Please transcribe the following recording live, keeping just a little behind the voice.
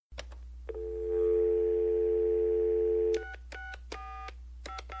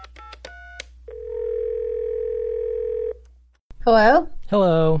Hello?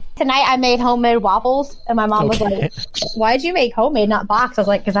 Hello. Tonight I made homemade waffles, and my mom was Okay. like, why'd you make homemade, not box? I was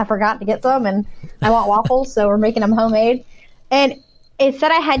like, because I forgot to get some, and I want waffles, so we're making them homemade. And it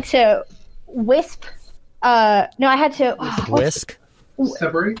said I had to wisp. I had to... Whisk?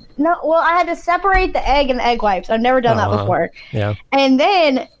 Separate? No, well, I had to separate the egg and the egg whites. I've never done that before. Yeah. And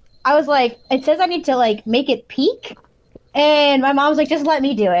then I was like, it says I need to, like, make it peak. And my mom was like, just let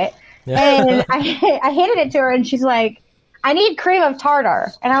me do it. Yeah. And I handed it to her, and she's like, I need cream of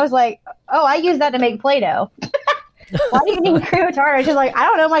tartar. And I was like, oh, I use that to make Play-Doh. Why do you need cream of tartar? She's like, I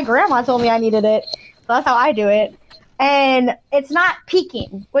don't know. My grandma told me I needed it. So that's how I do it. And it's not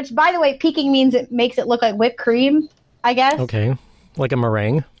peaking, which, by the way, peaking means it makes it look like whipped cream, I guess. Okay. Like a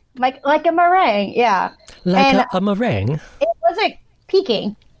meringue? Like a meringue, yeah. Like And a meringue? it wasn't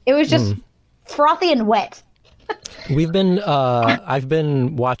peaking. It was just frothy and wet. I've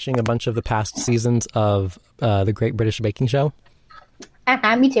been watching a bunch of the past seasons of the Great British Baking Show.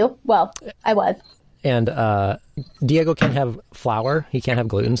 Me too. Well, I was. And Diego can't have flour. He can't have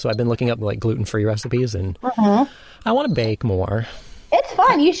gluten. So I've been looking up like gluten-free recipes, and I want to bake more. It's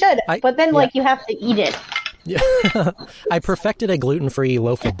fun. You should. But then, you have to eat it. Yeah. I perfected a gluten-free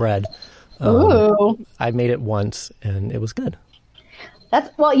loaf of bread. Ooh. I made it once, and it was good.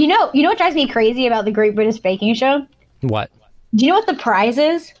 You know what drives me crazy about the Great British Baking Show? What? Do you know what the prize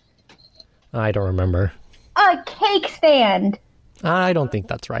is? I don't remember. A cake stand. I don't think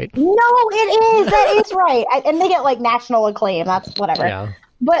that's right. No, it is. That is right. And they get like national acclaim. That's whatever. Yeah.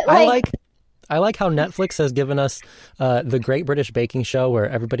 But I like how Netflix has given us the Great British Baking Show, where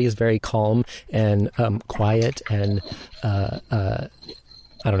everybody is very calm and quiet and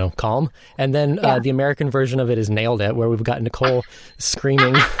I don't know, calm. And then the American version of it is Nailed It, where we've got Nicole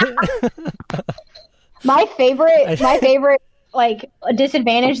screaming. My favorite like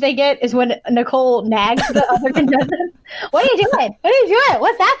disadvantage they get is when Nicole nags the other contestants. What are you doing? What are you doing?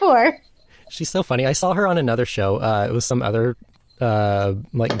 What's that for? She's so funny. I saw her on another show. It was some other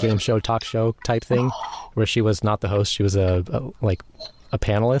like game show, talk show type thing, where she was not the host. She was a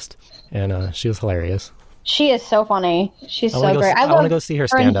panelist, and she was hilarious. She is so funny. She's so great. I want to go see her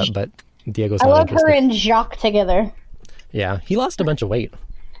stand up, but Diego's not interested. I love her and Jacques together. Yeah, he lost a bunch of weight.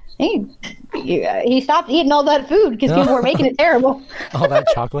 He stopped eating all that food because people were making it terrible. All that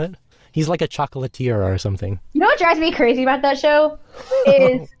chocolate? He's like a chocolatier or something. You know what drives me crazy about that show?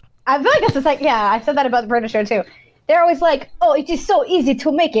 Is I feel like this is like, I said that about the British show too. They're always like, oh, it is so easy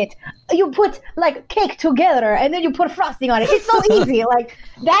to make it. You put like cake together and then you put frosting on it. It's so easy. Like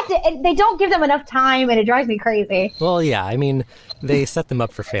that. And they don't give them enough time, and it drives me crazy. Well, yeah. I mean, they set them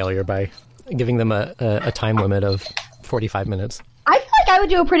up for failure by giving them a time limit of 45 minutes. I feel like I would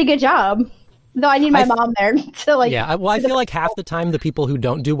do a pretty good job, though I need my mom there to like. Yeah, well, I feel like half the time the people who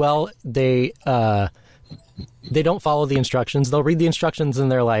don't do well, they don't follow the instructions. They'll read the instructions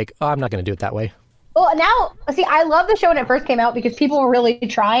and they're like, oh, I'm not going to do it that way. Well, now, see, I love the show when it first came out because people were really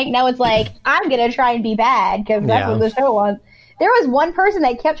trying. Now it's like, I'm going to try and be bad because that's what the show was. There was one person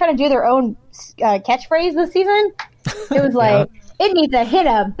that kept trying to do their own catchphrase this season. It was like, it needs a hit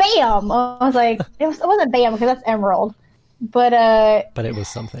of bam. I was like, it wasn't bam because that's Emerald. But it was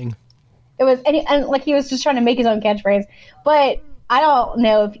something. It was, and like he was just trying to make his own catchphrase. But I don't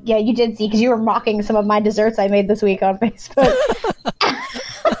know if, you did see, because you were mocking some of my desserts I made this week on Facebook.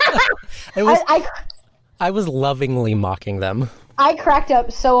 I was lovingly mocking them. I cracked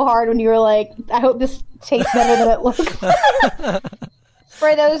up so hard when you were like, I hope this tastes better than it looks.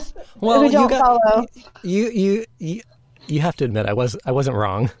 For those who don't follow. You have to admit, I wasn't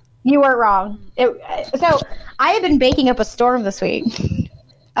wrong. You weren't wrong. So I have been baking up a storm this week.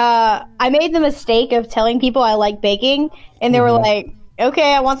 I made the mistake of telling people I like baking, and they were like,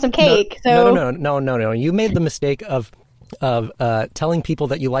 okay, I want some cake. No. You made the mistake of telling people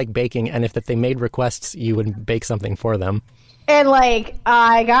that you like baking, and if they made requests, you would bake something for them. And like,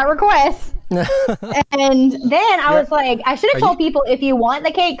 I got requests. And then I was like, I should have told people, if you want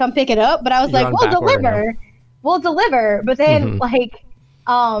the cake, come pick it up. But I was like, we'll deliver. But then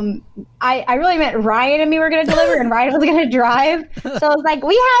I really meant Ryan and me were going to deliver, and Ryan was going to drive. So I was like,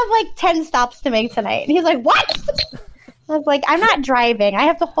 we have like 10 stops to make tonight. And he's like, what? I was like, I'm not driving. I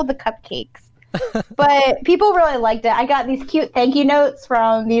have to hold the cupcakes. But people really liked it. I got these cute thank you notes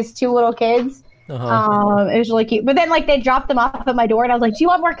from these two little kids. It was really cute. But then like they dropped them off at my door, and I was like, do you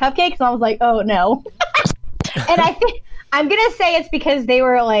want more cupcakes? And I was like, oh no. And I think I'm going to say it's because they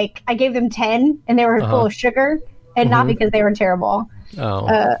were like, I gave them 10 and they were full of sugar, and not because they were terrible.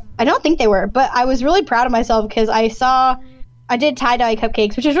 I don't think they were, but I was really proud of myself because I did tie-dye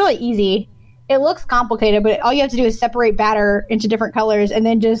cupcakes, which is really easy. it looks complicated, but all you have to do is separate batter into different colors and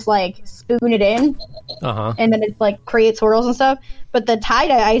then just like spoon it in. And then it like creates swirls and stuff. But the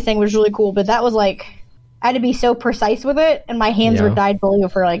tie-dye icing was really cool, but that was like, I had to be so precise with it, and my hands were dyed blue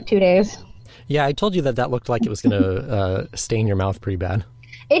for like 2 days. Yeah, I told you that looked like it was going to stain your mouth pretty bad.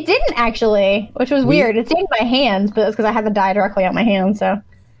 It didn't actually, which was weird. It stained my hands, but it's because I had the dye directly on my hands. So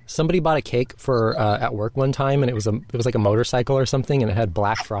somebody bought a cake for at work one time, and it was like a motorcycle or something, and it had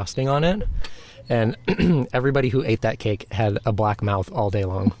black frosting on it. And everybody who ate that cake had a black mouth all day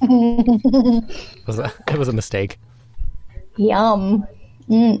long. It was a mistake. Yum.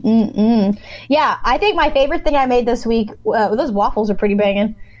 Yeah, I think my favorite thing I made this week, those waffles are pretty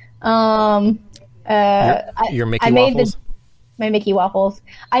banging. Your Mickey waffles? My Mickey waffles.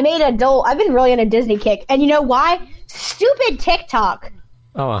 I've been really in a Disney kick. And you know why? Stupid TikTok.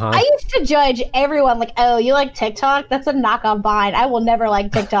 I used to judge everyone like, oh, you like TikTok? That's a knockoff Vine. I will never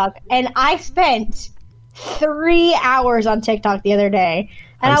like TikTok. And I spent 3 hours on TikTok the other day.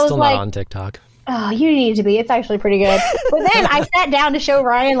 And I'm I was still like, not on TikTok. Oh, you need to be. It's actually pretty good. But then I sat down to show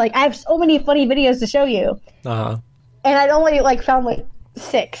Ryan, like, I have so many funny videos to show you. And I'd only, like, found, like,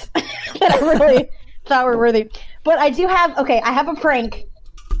 6 that I really thought were worthy. But I do have, I have a prank.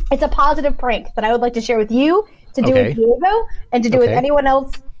 It's a positive prank that I would like to share with you, to do with Diego, and to do with anyone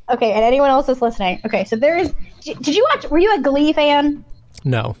else. And anyone else that's listening. Okay, so there is, were you a Glee fan?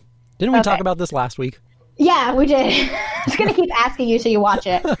 No. Didn't we talk about this last week? Yeah, we did. I was going to keep asking you so you watch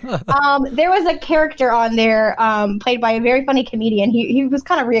it. There was a character on there played by a very funny comedian. He was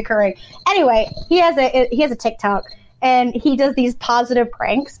kind of reoccurring. Anyway, he has a TikTok, and he does these positive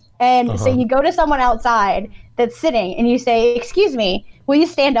pranks. And so you go to someone outside that's sitting, and you say, "Excuse me, will you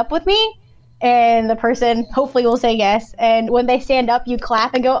stand up with me?" And the person hopefully will say yes. And when they stand up, you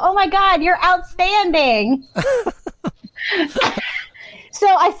clap and go, "Oh my God, you're outstanding." So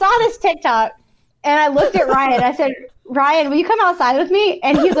I saw this TikTok. And I looked at Ryan. I said, "Ryan, will you come outside with me?"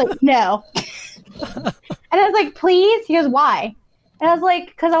 And he was like, "No." And I was like, "Please?" He goes, "Why?" And I was like,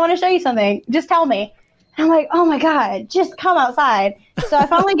 "Because I want to show you something. Just tell me." And I'm like, "Oh my God, just come outside." So I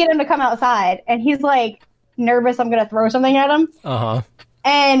finally get him to come outside. And he's like nervous I'm going to throw something at him.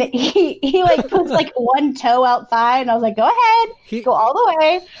 And he like puts like one toe outside. And I was like, "Go ahead. Go all the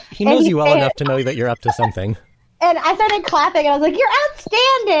way." He knows you well enough to know that you're up to something. And I started clapping, and I was like, "You're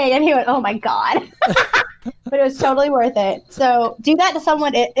outstanding!" And he went, "Oh my God." But it was totally worth it. So do that to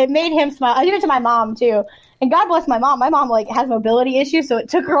someone. It made him smile. I did it to my mom, too. And God bless my mom. My mom, like, has mobility issues, so it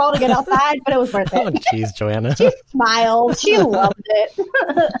took her a while to get outside, but it was worth it. Oh, jeez, Joanna. She smiled. She loved it.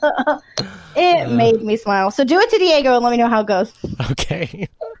 It made me smile. So do it to Diego and let me know how it goes. Okay.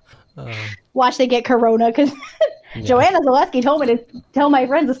 Watch they get corona, because Joanna Zaleski told me to tell my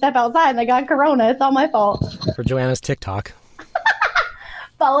friends to step outside, and they got corona. It's all my fault. For Joanna's TikTok.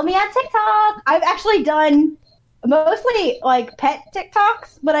 Follow me on TikTok. I've actually done mostly like pet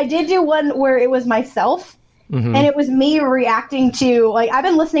TikToks, but I did do one where it was myself, and it was me reacting to, like, I've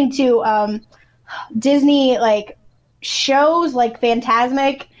been listening to Disney like shows like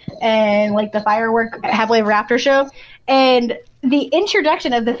Fantasmic and like the Firework Happily Ever After show, and the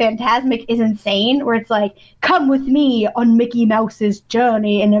introduction of the Fantasmic is insane, where it's like, "Come with me on Mickey Mouse's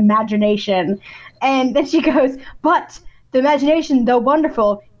journey in imagination." And then she goes, "But the imagination, though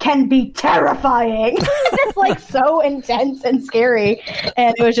wonderful, can be terrifying." It's like so intense and scary.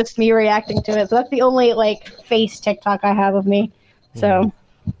 And it was just me reacting to it. So that's the only like face TikTok I have of me. So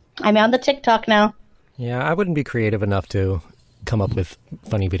I'm on the TikTok now. Yeah, I wouldn't be creative enough to come up with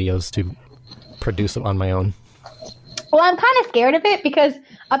funny videos to produce it on my own. Well, I'm kind of scared of it because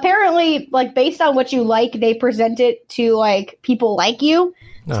apparently, like, based on what you like, they present it to, like, people like you.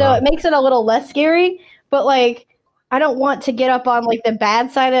 So it makes it a little less scary. But, like, I don't want to get up on, like, the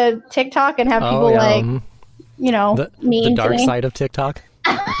bad side of TikTok and have people, like, you know, mean the dark to me. side of TikTok.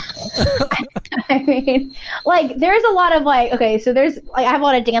 I mean, like, there's a lot of, like, okay, so there's, like, I have a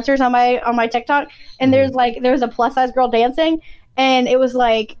lot of dancers on my TikTok, and there's a plus size girl dancing. And it was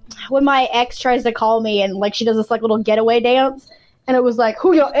like when my ex tries to call me and like she does this like little getaway dance, and it was like,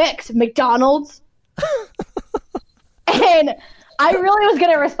 "Who your ex? McDonald's?" And I really was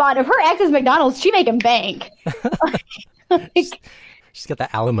gonna respond, if her ex is McDonald's, she make him bank. She's got the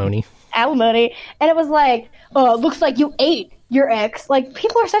alimony. And it was like, "Oh, it looks like you ate your ex." Like,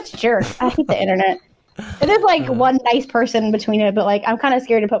 people are such jerks. I hate the internet. And there's like one nice person between it, but like I'm kind of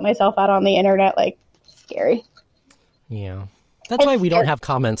scared to put myself out on the internet. Like, scary. Yeah. That's why we don't have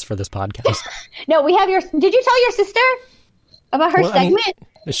comments for this podcast. No, we have your... Did you tell your sister about her segment? I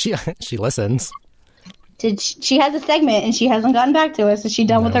mean, she listens. She has a segment, and she hasn't gotten back to us. Is she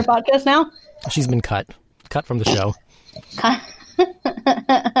done with her podcast now? She's been cut from the show.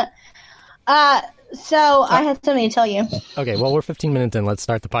 So I had something to tell you. Okay, well, we're 15 minutes in. Let's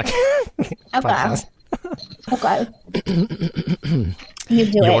start the podcast. Okay. You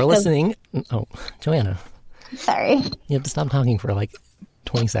do it. You're listening. Oh, Joanna. Sorry. You have to stop talking for like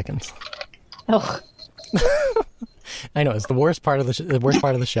 20 seconds. Oh. I know, it's the worst part of the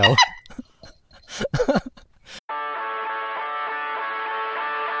show.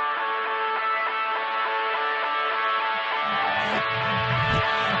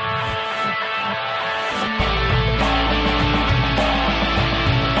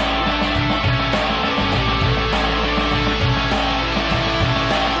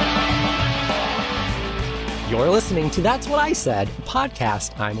 You're listening to That's What I Said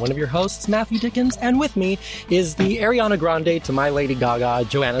podcast. I'm one of your hosts, Matthew Dickens, and with me is the Ariana Grande to my Lady Gaga,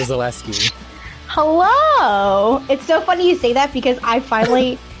 Joanna Zaleski. Hello! It's so funny you say that because I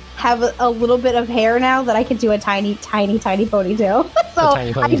finally have a little bit of hair now that I can do a tiny, tiny, tiny ponytail. So a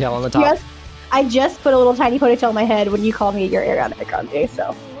tiny ponytail on the top. I just put a little tiny ponytail on my head when you called me your Ariana Grande,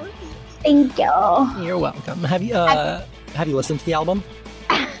 so thank you. You're welcome. Have you listened to the album?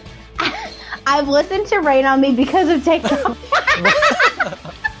 I've listened to Rain on Me because of TikTok.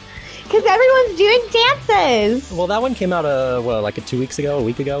 Because everyone's doing dances. Well, that one came out a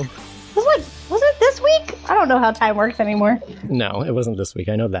week ago? Was it this week? I don't know how time works anymore. No, it wasn't this week.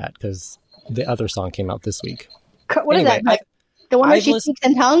 I know that because the other song came out this week. What is that? The one where she speaks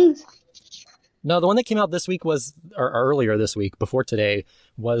in tongues? No, the one that came out this week or earlier this week, before today,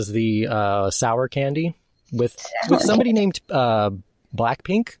 was the Sour Candy with somebody named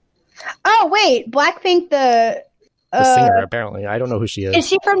Blackpink. Oh, wait. Blackpink, the singer, apparently. I don't know who she is. Is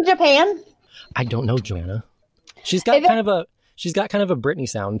she from Japan? I don't know, Joanna. She's got kind of a Britney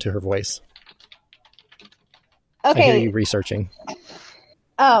sound to her voice. Okay. I hear you researching.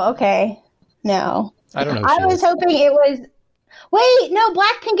 Oh, okay. No. I don't know. I was hoping it was... Wait, no,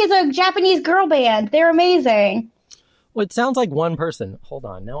 Blackpink is a Japanese girl band. They're amazing. Well, it sounds like one person. Hold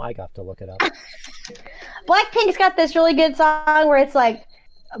on. Now I got to look it up. Blackpink's got this really good song where it's like,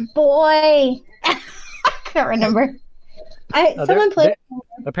 boy. I can't remember. Someone played...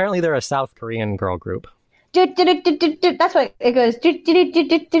 Apparently they're a South Korean girl group. That's what it goes. It's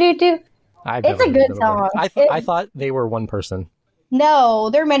a good song. I thought they were one person. No,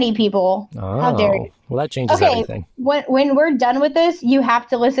 they're many people. Oh, how dare you? Well, that changes everything. When we're done with this, you have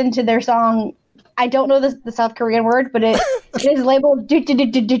to listen to their song. I don't know the South Korean word, but it is labeled do.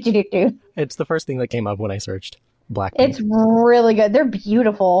 It's the first thing that came up when I searched Blackpink. It's really good. They're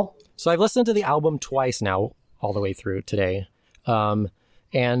beautiful. So I've listened to the album twice now, all the way through today.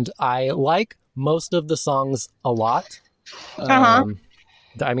 And I like most of the songs a lot. I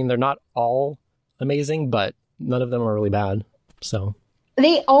mean, they're not all amazing, but none of them are really bad. So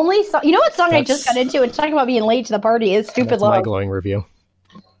the only song, you know what song I just got into? It's talking about being late to the party. Is Stupid Love. My glowing review.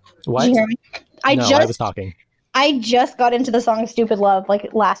 What? Did you hear me? I was talking. I just got into the song Stupid Love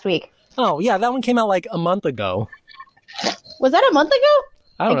like last week. Oh yeah, that one came out like a month ago. Was that a month ago?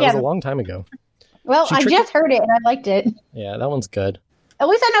 I don't know. It was a long time ago. Well, I just heard it and I liked it. Yeah, that one's good. At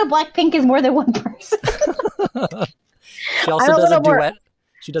least I know Blackpink is more than one person. She also does a duet.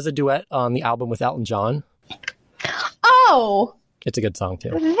 She does a duet on the album with Elton John. Oh! It's a good song,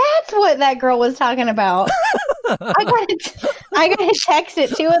 too. That's what that girl was talking about. I got a text at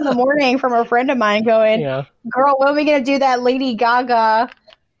 2 a.m. from a friend of mine going, girl, when are we going to do that Lady Gaga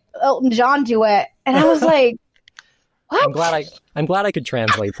Elton John duet? And I was like, what? I'm glad I could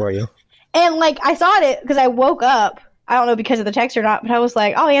translate for you. And like, I saw it because I woke up. I don't know because of the text or not, but I was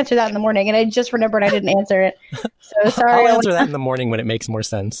like, I'll answer that in the morning. And I just remembered I didn't answer it. So sorry. I'll answer that in the morning when it makes more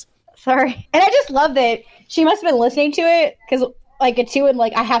sense. Sorry. And I just love that she must have been listening to it because like at 2 and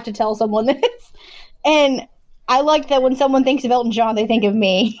like, I have to tell someone this. And I like that when someone thinks of Elton John, they think of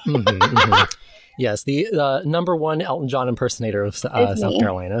me. Yes, the number one Elton John impersonator of South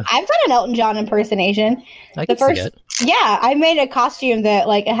Carolina. I've done an Elton John impersonation. I can see it. Yeah, I made a costume that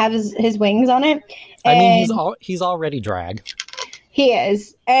like has his wings on it. I mean, he's already drag. He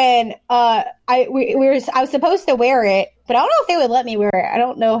is, and I was supposed to wear it, but I don't know if they would let me wear it. I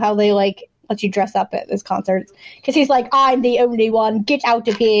don't know how they like let you dress up at this concert because he's like, I'm the only one. Get out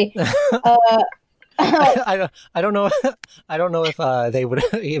of here. I don't know. I don't know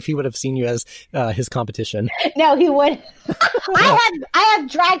if he would have seen you as his competition. No, he would. I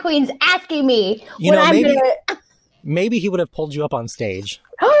have drag queens asking me maybe he would have pulled you up on stage,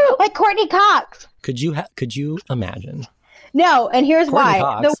 like Courtney Cox. Could you imagine? No, and here's Courtney why.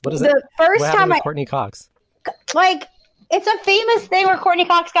 Cox. What is it? The first what time Courtney Cox. Like, it's a famous thing where Courtney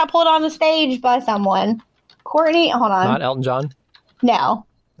Cox got pulled on the stage by someone. Courtney, hold on. Not Elton John? No.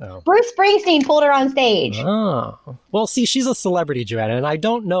 Oh. Bruce Springsteen pulled her on stage. Oh. Well, see, she's a celebrity, Joanna, and I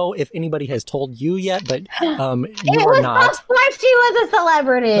don't know if anybody has told you yet, but you are not. Before she was a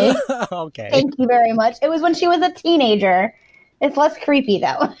celebrity. Okay. Thank you very much. It was when she was a teenager. It's less creepy,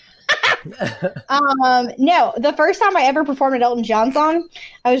 though. No, the first time I ever performed an Elton John song,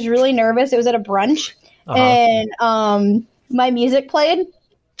 I was really nervous. It was at a brunch, and my music played,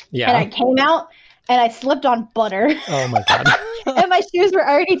 Yeah. and I came out, and I slipped on butter. Oh, my God. And my shoes were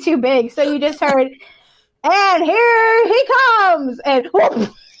already too big, so you just heard, and here he comes, and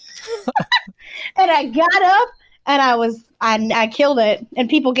whoop. And I got up, and I killed it, and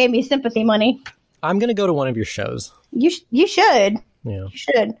people gave me sympathy money. I'm going to go to one of your shows. You should. Yeah. You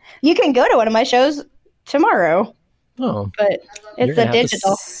should. You can go to one of my shows tomorrow, Oh. but You're it's gonna a have to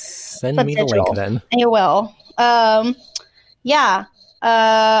digital. send It's a me the digital. link then. You will. Yeah.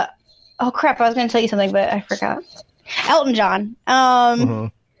 Oh crap! I was going to tell you something, but I forgot. Elton John.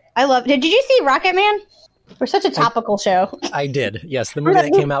 Mhm. I love. Did you see Rocket Man? We're such a topical show. I did. Yes, the movie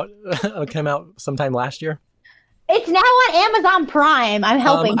that came out sometime last year. It's now on Amazon Prime. I'm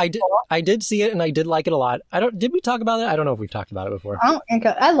helping. I did see it and I did like it a lot. Did we talk about it? I don't know if we've talked about it before.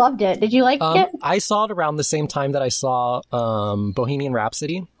 I loved it. Did you like it? I saw it around the same time that I saw Bohemian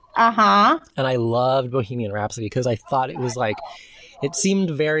Rhapsody. Uh-huh. And I loved Bohemian Rhapsody because I thought it was like, it seemed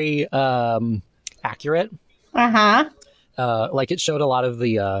very accurate. Uh-huh. Like it showed a lot of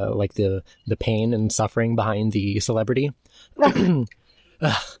the like the pain and suffering behind the celebrity. I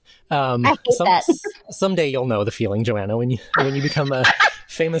hate that. Someday you'll know the feeling, Joanna, when you become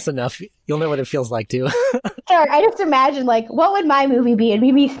famous enough, you'll know what it feels like too. Sorry, I just imagine, like, what would my movie be? It'd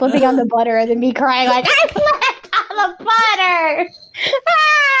be me slipping on the butter and then me crying like, I slipped on the butter!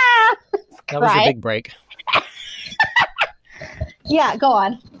 Ah! That was a big break. Yeah, go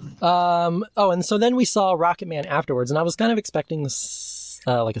on. And so then we saw Rocket Man afterwards, and I was kind of expecting this,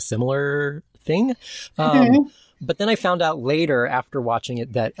 like a similar thing. But then I found out later after watching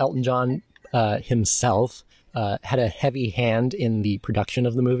it that Elton John himself had a heavy hand in the production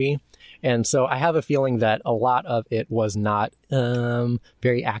of the movie. And so I have a feeling that a lot of it was not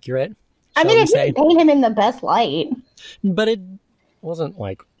very accurate. I mean, it didn't paint him in the best light. But it wasn't,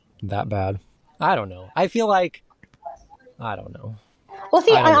 like, that bad. I don't know. I feel like... I don't know. Well,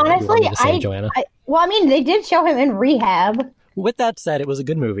 see, honestly, Joanna. I mean, they did show him in rehab. With that said, it was a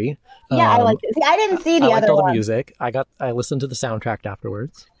good movie. Yeah, I liked it. See, I didn't see the I liked other all one. the music. I listened to the soundtrack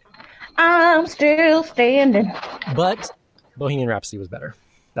afterwards. I'm still standing. But Bohemian Rhapsody was better.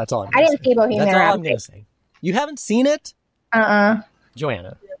 That's all I'm I going to say. didn't see Bohemian That's all I'm Rhapsody. going to say. You haven't seen it?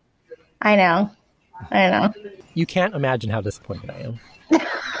 Joanna. I know. You can't imagine how disappointed I am.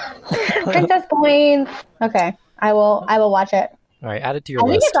 Princess Queen. Okay, I will watch it. All right, add it to your I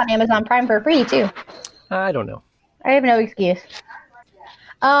think list. it's on Amazon Prime for free too. I don't know. I have no excuse.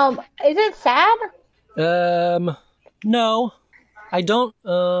 Is it sad? No. I don't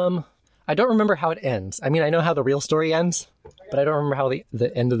remember how it ends. I mean, I know how the real story ends, but I don't remember how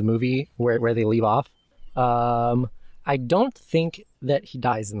the end of the movie where they leave off. I don't think that he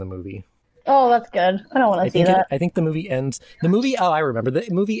dies in the movie. Oh, that's good. I don't want to see that. I think the movie ends. I remember. The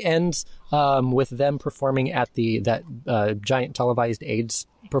movie ends with them performing at that giant televised AIDS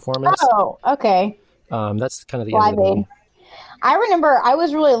performance. Oh, okay. That's kind of the end of the movie. I remember I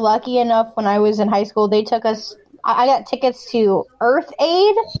was really lucky enough when I was in high school. They took us. I got tickets to Earth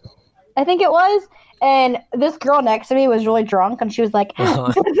Aid, I think it was. And this girl next to me was really drunk, and she was like, "We're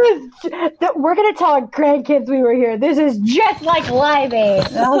going to tell our grandkids we were here. This is just like Live Aid."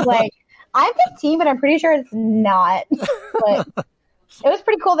 And I was like, I'm 15, but I'm pretty sure it's not. But it was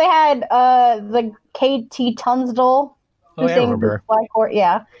pretty cool. They had the KT Tunstall. Oh, yeah, I remember.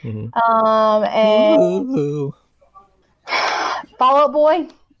 Yeah. Mm-hmm. And Fall Out Boy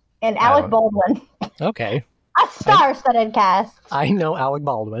and Alec Baldwin. Okay. A star-studded cast. I know Alec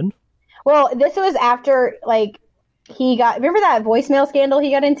Baldwin. Well, this was after, like, he got... Remember that voicemail scandal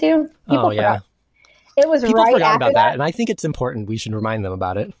he got into? People forgot. It was People right forgot after about that, and I think it's important we should remind them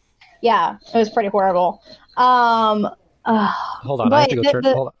about it. Yeah, it was pretty horrible. Hold on, I have to go turn...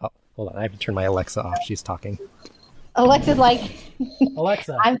 Hold on, I have to turn my Alexa off. She's talking. Alexa's like...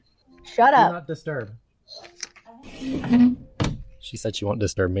 Alexa, shut up. Do not disturb. She said she won't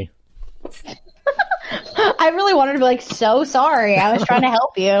disturb me. I really wanted to be like, so sorry. I was trying to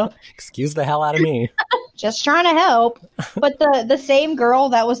help you. Excuse the hell out of me. Just trying to help. But the same girl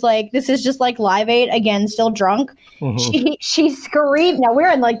that was like, this is just like Live Aid, again, still drunk. Mm-hmm. She screamed. Now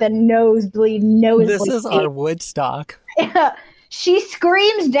we're in like the nosebleed. This is our Woodstock. Yeah. She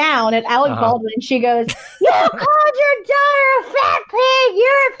screams down at Alec Baldwin. She goes, "You called your daughter a fat pig.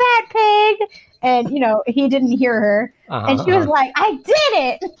 You're a fat pig." and he didn't hear her, and she was like, "I did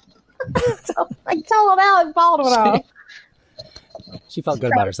it!" So like told him Alec Baldwin off. She felt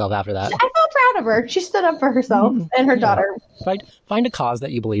good about herself after that. I felt proud of her. She stood up for herself and her daughter. Find a cause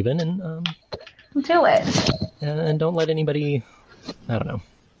that you believe in, and do it. And don't let anybody. I don't know.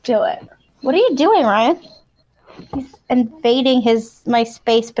 Do it. What are you doing, Ryan? He's invading my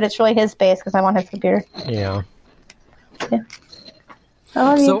space, but it's really his space because I'm on his computer. Yeah. I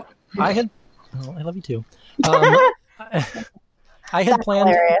love you. So I love you too. I had planned.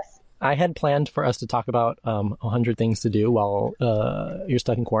 Hilarious. I had planned for us to talk about 100 things to do while you're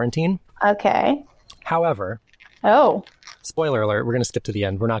stuck in quarantine. Okay. However, spoiler alert, we're going to skip to the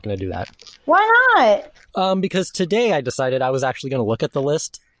end. We're not going to do that. Why not? Because today I decided I was actually going to look at the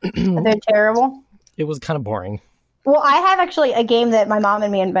list. They're terrible? It was kind of boring. Well, I have actually a game that my mom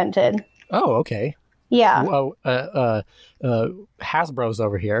and me invented. Oh, okay. Yeah. Whoa, Hasbro's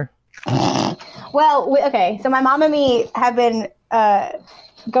over here. Well, okay. So my mom and me have been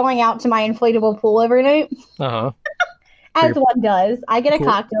going out to my inflatable pool every night. As one does. I get a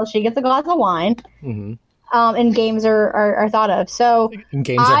cocktail. She gets a glass of wine. Mm-hmm. And games are thought of. So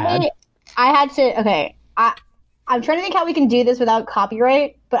games are had. I had to. Okay. I'm trying to think how we can do this without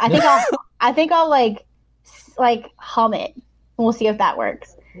copyright, but I think I'll like hum it. We'll see if that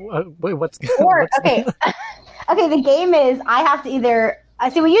works. Wait, okay. Okay, the game is I have to either. I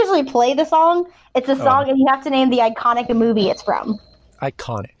see. We usually play the song. It's a song, and you have to name the iconic movie it's from.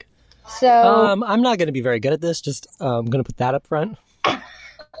 Iconic. So I'm not going to be very good at this. Just I'm going to put that up front.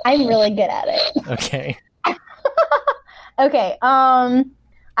 I'm really good at it. Okay. Okay. I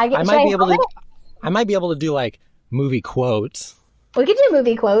might be able to do like movie quotes. We could do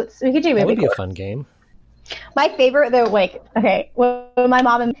movie quotes. That would be a fun game. My favorite, though, like, okay, when my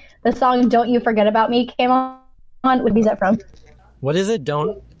mom and the song "Don't You Forget About Me" came on, what is that from? What is it?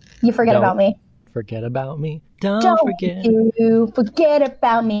 Don't you forget about me? Forget about me. Don't forget. You forget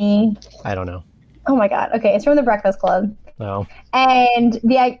about me. I don't know. Oh my god. Okay, it's from The Breakfast Club. No. And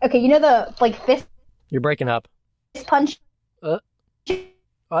the like fist. You're breaking up. Fist punch.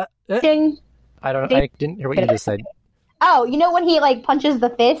 Ding. I don't know. I didn't hear what you just said. Oh, you know when he like punches the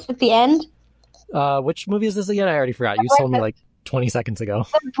fist at the end? Which movie is this again? I already forgot. You told me like 20 seconds ago.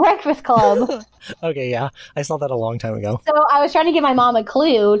 The Breakfast Club. Okay, yeah. I saw that a long time ago. So I was trying to give my mom a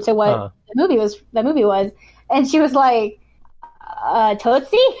clue to what the movie was. And she was like,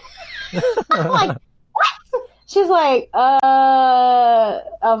 Tootsie? I'm like, what? She's like,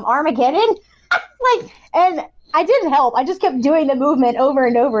 Armageddon? Like, and I didn't help. I just kept doing the movement over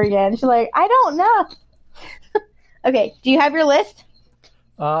and over again. She's like, I don't know. Okay, do you have your list?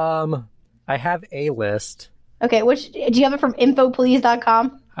 I have a list. Okay, do you have it from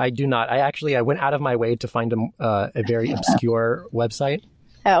infoplease.com? I do not. I went out of my way to find a very obscure website.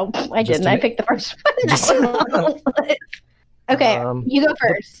 Oh, I didn't. I picked the first one. Okay, you go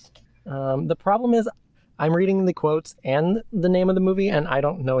first. The problem is I'm reading the quotes and the name of the movie, and I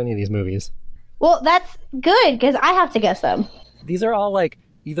don't know any of these movies. Well, that's good, because I have to guess them. These are all, like,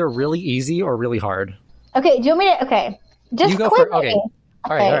 either really easy or really hard. Okay, do you want me to... Okay, just you go quickly. Okay.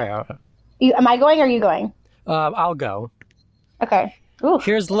 All right. Am I going or are you going? I'll go. Okay. Ooh.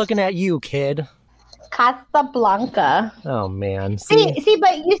 Here's looking at you, kid. Casablanca. Oh, man. See,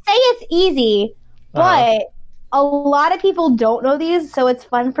 but you say it's easy, but a lot of people don't know these, so it's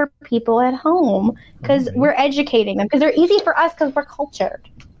fun for people at home, because we're educating them, because they're easy for us because we're cultured.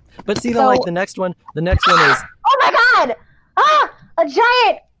 But see, like, the next one is... Oh, my God! A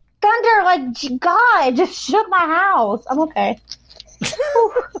giant thunder, like, God, just shook my house. I'm okay.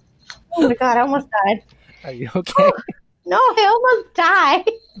 Oh, my God, I almost died. Are you okay? No, I almost died.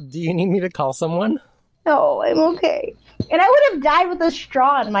 Do you need me to call someone? No, I'm okay. And I would have died with a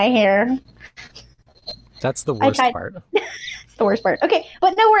straw in my hair. That's the worst part. It's the worst part. Okay,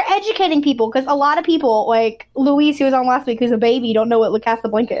 but no, we're educating people, because a lot of people, like Luis, who was on last week, who's a baby, don't know what La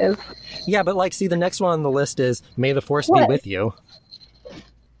Casablanca is. Yeah, but like, see, the next one on the list is May the Force Be With You.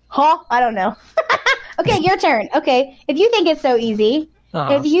 Huh? I don't know. Okay, your turn. Okay, if you think it's so easy.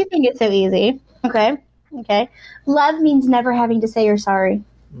 Okay. Love means never having to say you're sorry.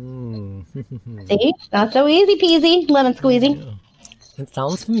 See? Not so easy peasy, lemon squeezy. It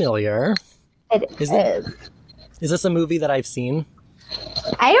sounds familiar. It is. Is this a movie that I've seen?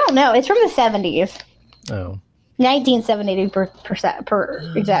 I don't know. It's from the 70s. Oh. 1970 per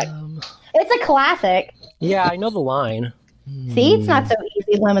exact. It's a classic. Yeah, I know the line. See? It's not so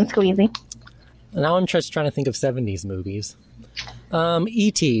easy, lemon squeezy. Now I'm just trying to think of 70s movies.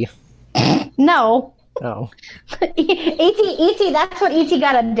 E.T. No. Oh. E.T., that's what E.T.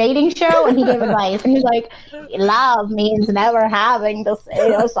 got a dating show, and he gave advice. And he's like, love means never having to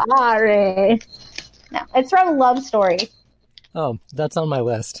say oh, sorry. No, it's from Love Story. Oh, that's on my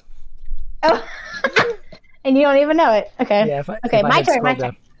list. Oh, and you don't even know it. Okay. Yeah, Okay, my turn.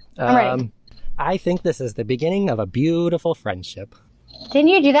 I'm ready. I think this is the beginning of a beautiful friendship. Didn't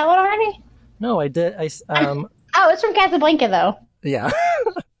you do that one already? No, I did. Oh, it's from Casablanca, though. Yeah.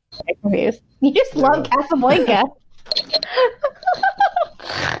 I'm confused. You just love Casablanca.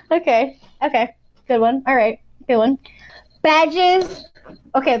 Okay. Good one. All right. Good one. Badges.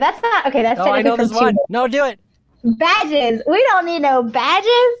 Okay, that's not... Okay, that's I know this one. No, do it. Badges. We don't need no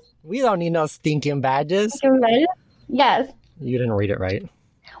badges. We don't need no stinking badges. Yes. You didn't read it right.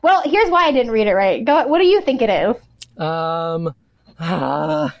 Well, here's why I didn't read it right. Go. What do you think it is?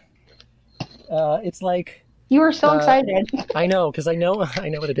 It's like... You were so excited. I know, because I know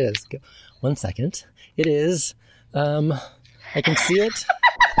what it is. 1 second. It is, I can see it.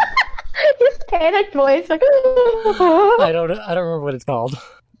 His panicked voice. Like, I don't remember what it's called.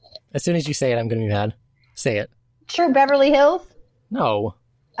 As soon as you say it, I'm going to be mad. Say it. True Beverly Hills? No.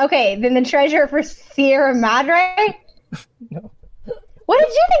 Okay, then the treasure for Sierra Madre? No. What did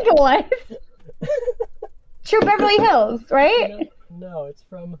you think it was? True Beverly Hills, right? No, it's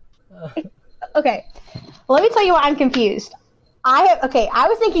from... Okay, well, let me tell you why I'm confused. I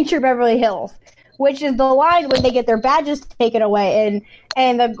was thinking True Beverly Hills, which is the line when they get their badges taken away,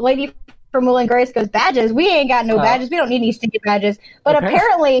 and the lady from Will and Grace goes, badges? We ain't got no badges. We don't need any stinking badges. But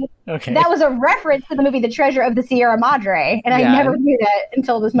apparently, that was a reference to the movie The Treasure of the Sierra Madre, and I never knew that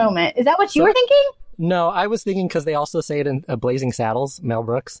until this moment. Is that what you were thinking? No, I was thinking because they also say it in Blazing Saddles, Mel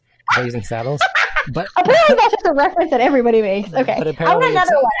Brooks, Blazing Saddles. But apparently that's just a reference that everybody makes. Okay, I want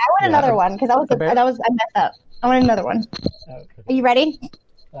another one because I messed up. I want another one. Okay. Are you ready?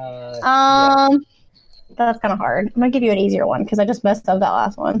 Yeah. That's kind of hard. I'm gonna give you an easier one because I just messed up that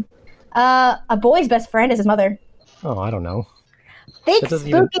last one. A boy's best friend is his mother. Oh, I don't know. Think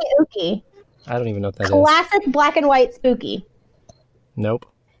Spooky Ookie. I don't even know what that is. Classic black and white Spooky. Nope.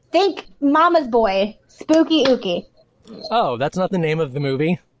 Think Mama's Boy, Spooky Ookie. Oh, that's not the name of the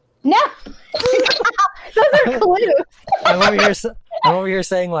movie? No. Those are clues. I'm over here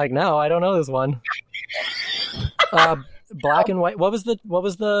saying like, no, I don't know this one. Black and white. What was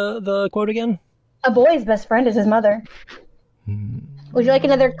the quote again? A boy's best friend is his mother. Would you like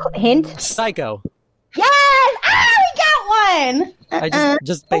another hint? Psycho. Yes! We got one! I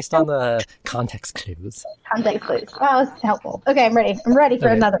just based on the context clues. Context clues. Wow, that's helpful. Okay, I'm ready. I'm ready for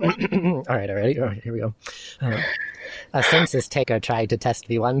another one. All right. Here we go. A census taker tried to test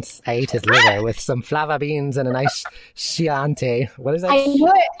me once. I ate his liver with some flava beans and a nice Chianti. What is that? I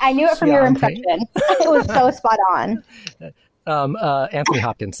knew it from your impression. It was so spot on. Anthony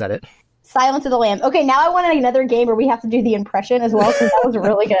Hopkins said it. Silence of the Lambs. Okay, now I want another game where we have to do the impression as well, because that was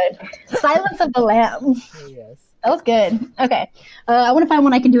really good. Silence of the Lambs. Yes. That was good. Okay. I want to find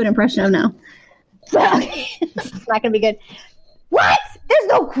one I can do an impression of now. It's not going to be good. What? There's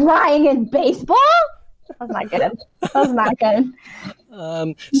no crying in baseball? That was not good.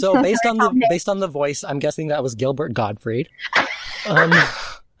 So based on the voice, I'm guessing that was Gilbert Gottfried.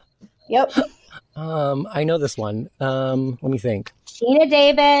 Yep. I know this one. Let me think. Sheena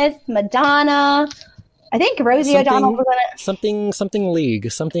Davis, Madonna. I think Rosie O'Donnell was in it. Something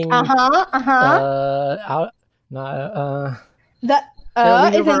League. Something. The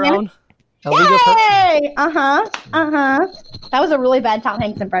is it around. Yay! That was a really bad Tom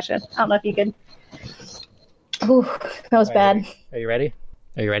Hanks impression. I don't know if you could. Ooh, that was bad. Are you ready?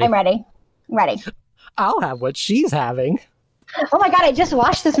 I'm ready. I'll have what she's having. Oh my god, I just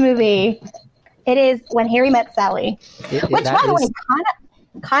watched this movie. It is When Harry Met Sally. Which, by the way,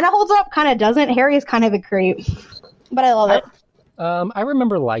 kind of holds up, kind of doesn't. Harry is kind of a creep. But I love it. I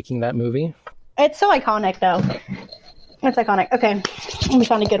remember liking that movie. It's so iconic, though. It's iconic. Okay, let me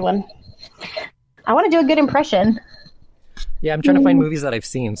find a good one. I want to do a good impression. Yeah, I'm trying to find movies that I've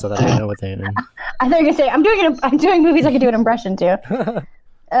seen so that I know what they are. I thought you were going to say, I'm doing movies I can do an impression to.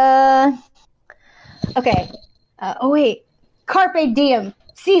 Okay. Oh, wait. Carpe diem.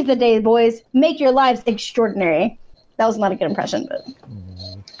 Seize the day, boys. Make your lives extraordinary. That was not a good impression,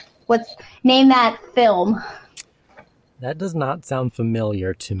 but name that film? That does not sound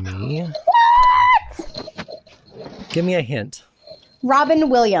familiar to me. What? Give me a hint. Robin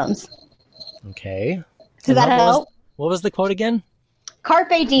Williams. Okay. Does that help? What was the quote again?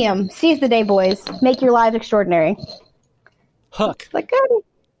 Carpe diem. Seize the day, boys. Make your lives extraordinary. Hook. Like good.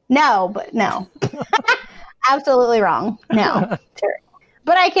 No. Absolutely wrong. No.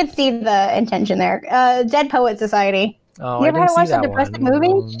 But I could see the intention there. Dead Poet Society. Oh, you I ever didn't watch see that a depressing one.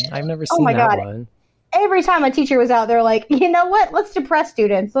 movie? I've never seen that one. every time a teacher was out, they're like, you know what? Let's depress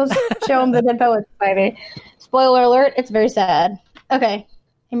students. Let's show them the Dead Poets Society. Spoiler alert, it's very sad. Okay,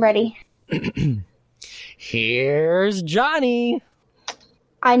 I'm ready. Here's Johnny.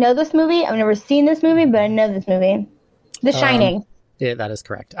 I know this movie. I've never seen this movie, but I know this movie. The Shining. Yeah, that is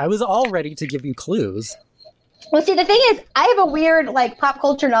correct. I was all ready to give you clues. Well, see, the thing is, I have a weird, like, pop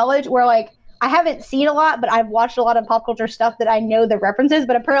culture knowledge where, like, I haven't seen a lot, but I've watched a lot of pop culture stuff that I know the references,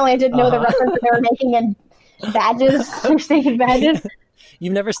 but apparently I didn't know the reference that they were making in badges. They're saying badges.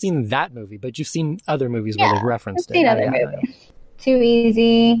 You've never seen that movie, but you've seen other movies where they've referenced I've seen other movies. Too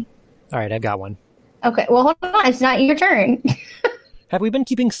easy. All right, I've got one. Okay, well, hold on. It's not your turn. Have we been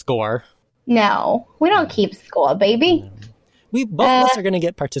keeping score? No, we don't keep score, baby. We both of us are going to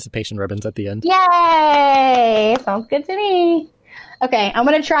get participation ribbons at the end. Yay! Sounds good to me. Okay, I'm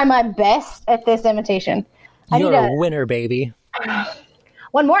going to try my best at this imitation. You're a winner, baby.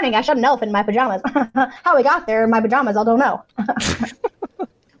 One morning, I shot an elf in my pajamas. How we got there in my pajamas, I don't know.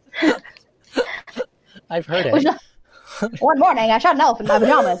 I've heard it. One morning, I shot an elf in my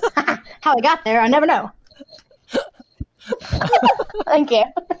pajamas. How we got there, I never know. Thank you.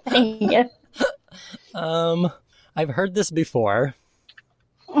 Thank you. I've heard this before.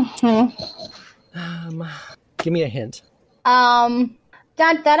 Give me a hint. Dun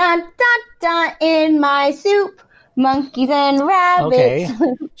dun dun dun dun in my soup, monkeys and rabbits.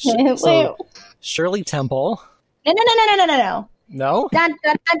 Okay. So Shirley Temple. No. No? Dun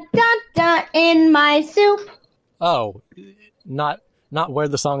dun dun dun dun in my soup. Oh, not where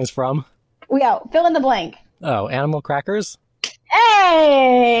the song is from. We go. Fill in the blank. Oh, Animal Crackers?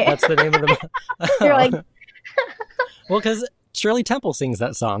 Hey! That's the name of the... You're like... Well, because Shirley Temple sings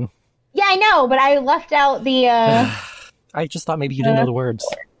that song. Yeah, I know, but I left out the... I just thought maybe you didn't know the words.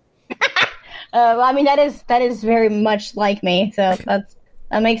 Well, I mean, that is very much like me, so that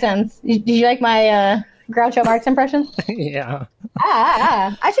makes sense. Did you like my Groucho Marx impression? Yeah.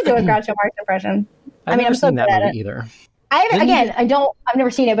 I should do a Groucho Marx impression. I've never seen that movie either. I've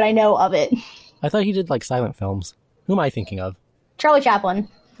never seen it, but I know of it. I thought he did like silent films. Who am I thinking of? Charlie Chaplin.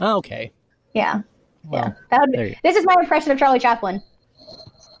 Oh, okay. Yeah. Well, yeah. This is my impression of Charlie Chaplin.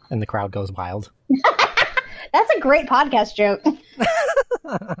 And the crowd goes wild. That's a great podcast joke.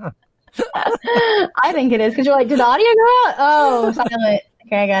 I think it is, because you're like, did the audio go out? Oh, silent.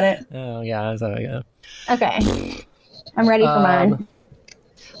 Okay, I got it. Oh, yeah. Okay. I'm ready for mine.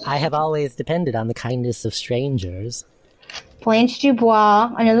 I have always depended on the kindness of strangers. Blanche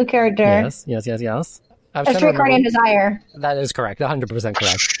Dubois, another character. Yes. A Streetcar Named Desire. That is correct. 100%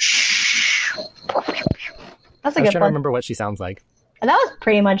 correct. That's a good one. I was trying to remember what she sounds like. That was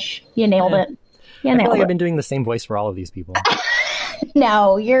pretty much, you nailed it. I feel like I've been doing the same voice for all of these people.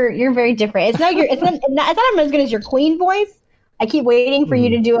 No, you're very different. It's not as good as your Queen voice. I keep waiting for you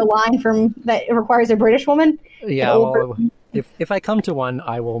to do a line that requires a British woman. Yeah, well, if I come to one,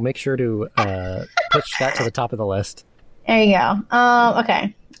 I will make sure to push that to the top of the list. There you go.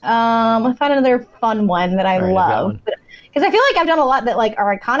 Okay. Let's find another fun one that I love. Because I feel like I've done a lot that like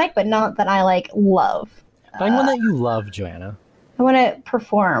are iconic, but not that I like love. Find one that you love, Joanna. I want to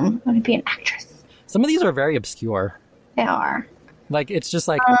perform. I want to be an actress. Some of these are very obscure. They are. Like, it's just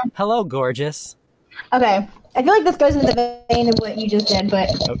like, hello, gorgeous. Okay. I feel like this goes into the vein of what you just did, but...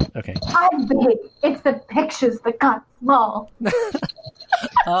 Okay. I'm big. It's the pictures that got small.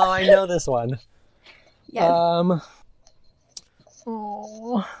 Oh, I know this one. Yes.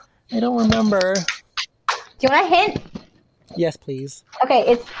 Oh, I don't remember. Do you want a hint? Yes, please.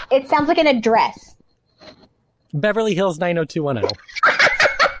 Okay, it sounds like an address. Beverly Hills 90210.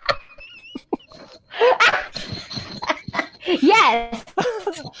 Yes.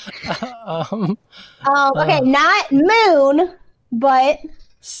 Okay, not moon, but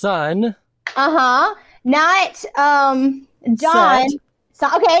sun. Not dawn. So,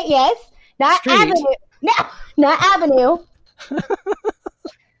 okay, yes. Not street. avenue. No, not avenue.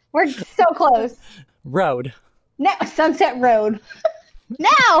 We're so close. Road. No, Sunset Road.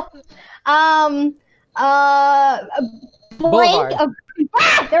 No. Blank.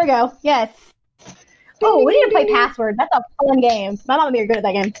 There we go. Yes. Oh, we need to play Password. That's a fun game. My mom and me are good at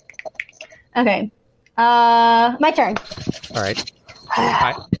that game. Okay. My turn. All right.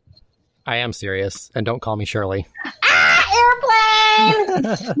 I am serious, and don't call me Shirley.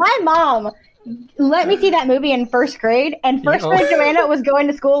 Airplane! My mom let me see that movie in first grade, and first grade Joanna was going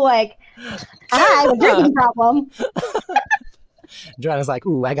to school like, I have a drinking problem. Joanna's like,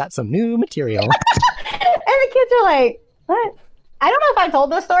 ooh, I got some new material. And the kids are like, what? I don't know if I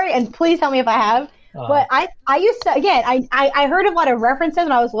told this story, and please tell me if I have. But I used to, again, I heard a lot of references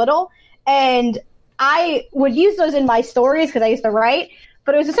when I was little, and I would use those in my stories because I used to write,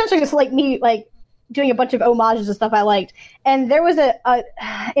 but it was essentially just like me, like, doing a bunch of homages and stuff I liked. And there was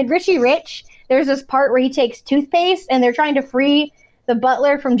in Richie Rich, there's this part where he takes toothpaste and they're trying to free the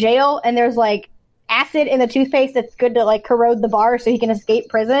butler from jail, and there's like acid in the toothpaste that's good to like corrode the bar so he can escape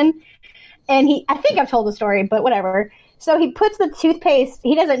prison. And I think I've told the story, but whatever. So he puts the toothpaste,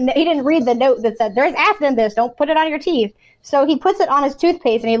 he didn't read the note that said, there's acid in this, don't put it on your teeth. So he puts it on his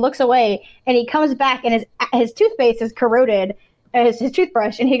toothpaste and he looks away and he comes back and his toothpaste is corroded, his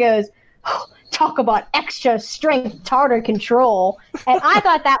toothbrush, and he goes, oh, talk about extra strength tartar control. And I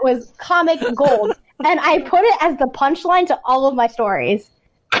thought that was comic gold. And I put it as the punchline to all of my stories.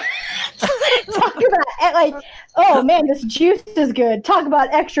 Talk about like, oh man, this juice is good. Talk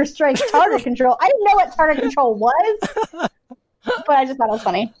about extra strength tartar control. I didn't know what tartar control was, but I just thought it was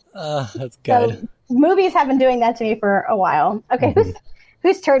funny. That's good. So, movies have been doing that to me for a while. Okay,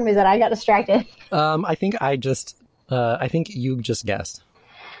 whose turn was it? I got distracted. I think you just guessed.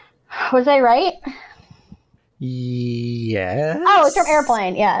 Was I right? Yes. Oh, it's from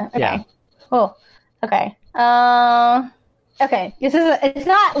Airplane. Yeah. Okay. Yeah. Oh. Okay. Okay. It's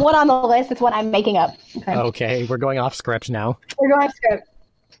not one on the list. It's one I'm making up. Okay. We're going off script now. We're going off script.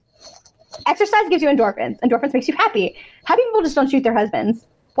 Exercise gives you endorphins. Endorphins makes you happy. Happy people just don't shoot their husbands.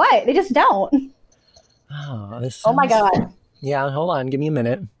 Why? They just don't. Oh my God. Yeah. Hold on. Give me a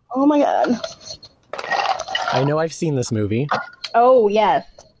minute. Oh my God. I know I've seen this movie. Oh yes.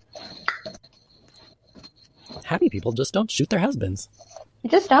 Happy people just don't shoot their husbands. They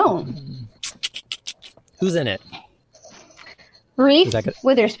just don't. Who's in it? Reese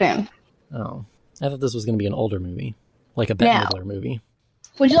Witherspoon. Oh, I thought this was going to be an older movie, like a Bette Midler movie.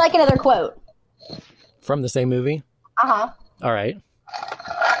 Would you like another quote? From the same movie? Uh-huh. All right.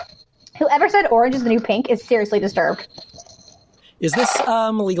 Whoever said orange is the new pink is seriously disturbed. Is this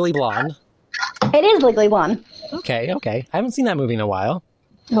Legally Blonde? It is Legally Blonde. Okay. I haven't seen that movie in a while.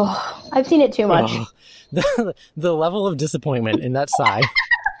 Oh, I've seen it too much. Oh, the level of disappointment in that sigh.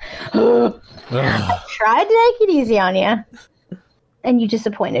 I tried to take it easy on you, and you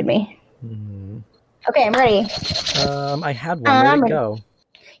disappointed me. Okay, I'm ready. I had one. Where'd it go?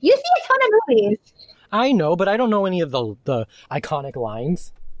 You see a ton of movies. I know, but I don't know any of the iconic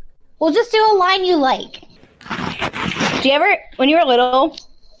lines. Well, just do a line you like. Do you ever, when you were little,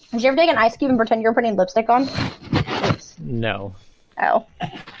 did you ever take an ice cube and pretend you were putting lipstick on? No. Oh.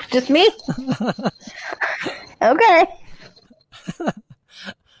 Just me? Okay.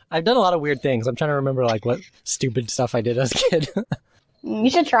 I've done a lot of weird things. I'm trying to remember like what stupid stuff I did as a kid. You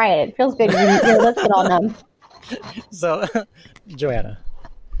should try it. It feels good. Your lips get all numb. So, Joanna.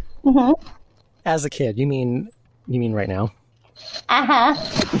 Mm-hmm. As a kid, you mean right now? Uh-huh.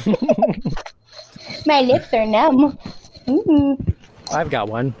 My lips are numb. Mm-hmm. I've got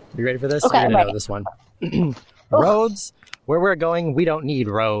one. You ready for this? Okay, You're I'm gonna ready. know this one. Roads. Where we're going, we don't need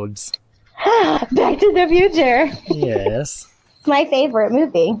roads. Back to the Future. Yes. It's my favorite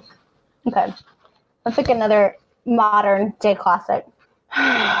movie. Okay. Let's pick another modern day classic.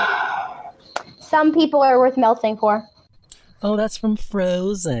 Some people are worth melting for. Oh, that's from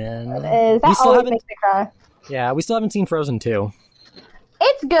Frozen. That always makes me cry. Yeah, we still haven't seen Frozen 2.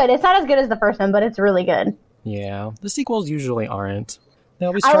 It's good. It's not as good as the first one, but it's really good. Yeah, the sequels usually aren't. They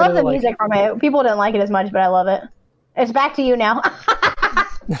always I try love to the music from it. People didn't like it as much, but I love it. It's back to you now.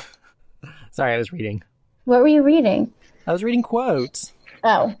 Sorry, I was reading. What were you reading? I was reading quotes.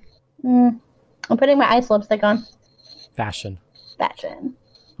 Oh. I'm putting my ice lipstick on. Fashion.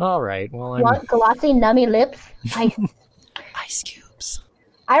 All right. Well, Want glossy, nummy lips? Ice. Ice cubes.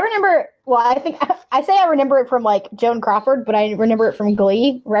 I remember, I say I remember it from like Joan Crawford, but I remember it from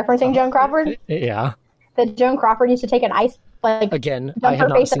Glee, referencing Joan Crawford. Yeah. That Joan Crawford used to take an ice, like, again, dump I have her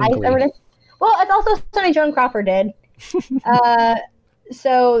not face in seen ice Glee. every day. Well, it's also something Joan Crawford did.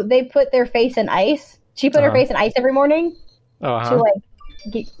 So they put their face in ice. She put her face in ice every morning to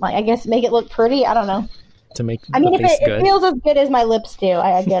I guess make it look pretty. I don't know. To make I mean, the face if good. it feels as good as my lips do,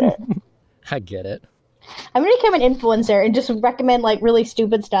 I get it. I get it. I'm gonna become an influencer and just recommend like really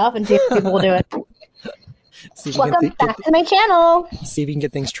stupid stuff and see if people will do it. Welcome back to my channel. See if you can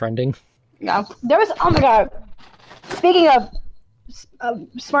get things trending. No, there was. Oh my god! Speaking of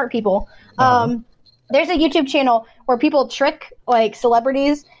smart people, there's a YouTube channel where people trick like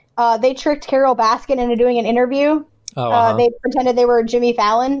celebrities. They tricked Carol Baskin into doing an interview. They pretended they were Jimmy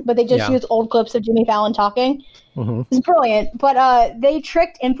Fallon, but they just used old clips of Jimmy Fallon talking. Mm-hmm. It's brilliant. But they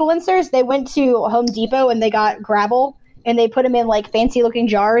tricked influencers. They went to Home Depot and they got gravel and they put them in like fancy looking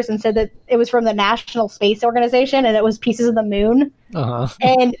jars and said that it was from the National Space Organization and it was pieces of the moon.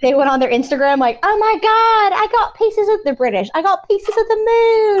 And they went on their Instagram like, oh my god, I got pieces of the British. I got pieces of the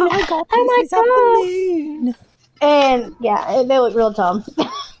moon. I got pieces of the moon. And yeah, they look real dumb.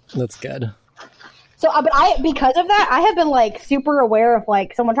 That's good. So, but because of that, I have been like super aware of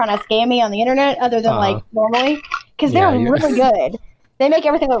like someone trying to scam me on the internet, other than like normally, because they're really good. They make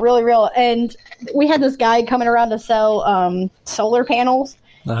everything look really real. And we had this guy coming around to sell solar panels,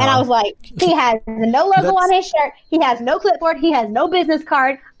 and I was like, he has no logo on his shirt, he has no clipboard, he has no business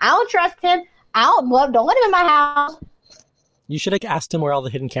card. I don't trust him. Don't let him in my house. You should have asked him where all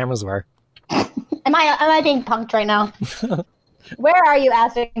the hidden cameras were. Am I being punked right now? Where are you,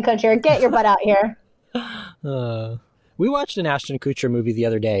 Ashton Kutcher? Get your butt out here. We watched an Ashton Kutcher movie the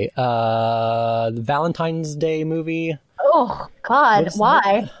other day. The Valentine's Day movie. Oh, God.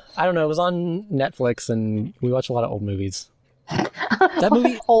 Why? I don't know. It was on Netflix, and we watch a lot of old movies. That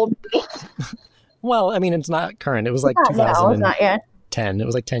movie... Old movies? Well, I mean, it's not current. It was like 2010. No, it's not yet. It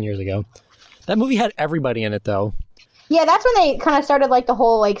was like 10 years ago. That movie had everybody in it, though. Yeah, that's when they kind of started like the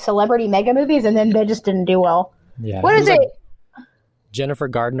whole like celebrity mega movies, and then they just didn't do well. Yeah. What is it? Like Jennifer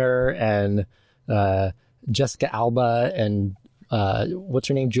Gardner and Jessica Alba and what's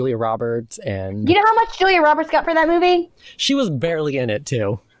her name? Julia Roberts. And you know how much Julia Roberts got for that movie? She was barely in it,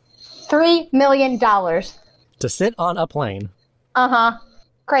 too. $3 million. To sit on a plane. Uh-huh.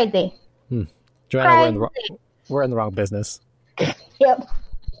 Crazy. Joanna, we're in the wrong business. Yep.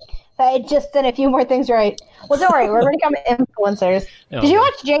 I just did a few more things right. Well, don't worry. We're going to become influencers. Did you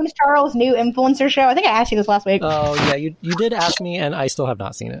watch James Charles' new influencer show? I think I asked you this last week. Oh, yeah. You did ask me, and I still have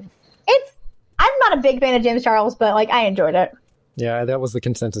not seen it. I'm not a big fan of James Charles, but, like, I enjoyed it. Yeah, that was the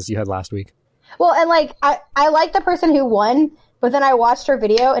consensus you had last week. Well, and, like, I like the person who won, but then I watched her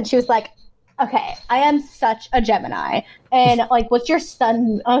video, and she was like, okay, I am such a Gemini. And, like, what's your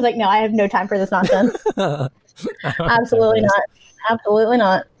sun? I was like, no, I have no time for this nonsense. Absolutely not. Absolutely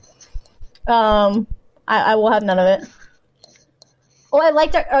not. I will have none of it. Well, I'd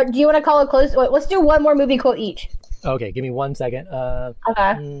like to. Do you want to call it close? Wait, let's do one more movie quote each. Okay, give me 1 second.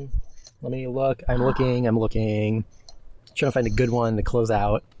 Okay. Let me look. I'm looking. Trying to find a good one to close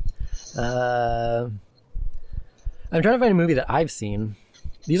out. I'm trying to find a movie that I've seen.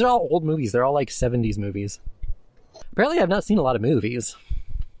 These are all old movies. They're all like 70s movies. Apparently, I've not seen a lot of movies.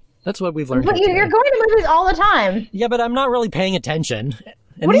 That's what we've learned. But you're going to movies all the time. Yeah, but I'm not really paying attention.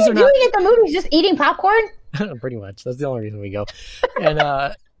 And what are you doing at the movies? Just eating popcorn? Pretty much. That's the only reason we go. And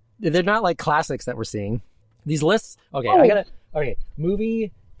they're not like classics that we're seeing. These lists. Okay,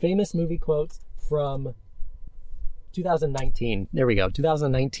 famous movie quotes from 2019. There we go.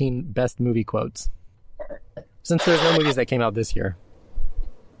 2019 best movie quotes. Since there's no movies that came out this year.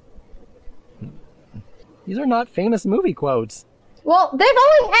 These are not famous movie quotes. Well, they've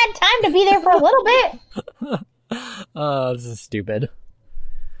only had time to be there for a little bit. This is stupid.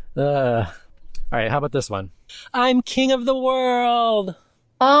 All right, how about this one? I'm king of the world.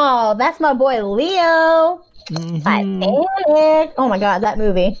 Oh, that's my boy Leo. Titanic. Oh my God, that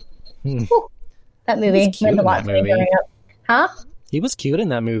movie. That movie meant a lot to me growing up. Huh? He was cute in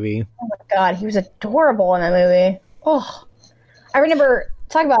that movie. Oh my God, he was adorable in that movie. Oh, I remember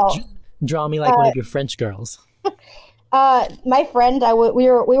talking about draw me like one of your French girls. My friend, we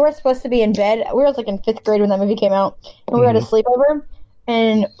were supposed to be in bed. We were like in 5th grade when that movie came out, and we were at a sleepover.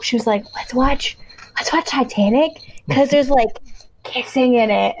 And she was like, let's watch Titanic, because there's like kissing in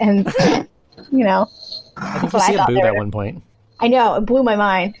it, and you know. I think you see a boob at one point. I know, it blew my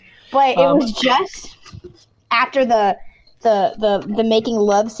mind, but it was just after the making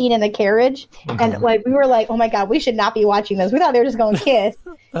love scene in the carriage, and like we were like, oh my God, we should not be watching this. We thought they were just going to kiss,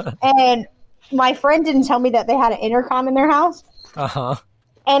 and my friend didn't tell me that they had an intercom in their house.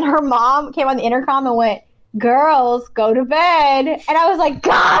 And her mom came on the intercom and went, girls, go to bed. And I was like,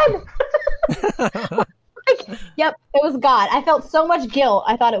 God! Yep, it was God. I felt so much guilt.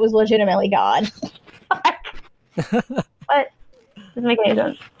 I thought it was legitimately God. But doesn't make any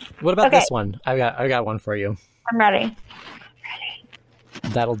sense. What about this one? I got one for you. I'm ready.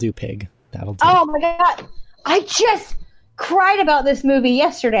 That'll do, pig. That'll do. Oh my God. I just cried about this movie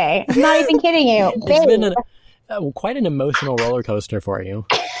yesterday. I'm not even kidding you. It's been quite an emotional roller coaster for you.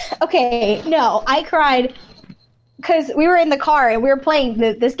 Okay, no, I cried because we were in the car and we were playing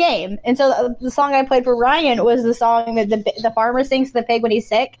this game. And so the song I played for Ryan was the song that the farmer sings to the pig when he's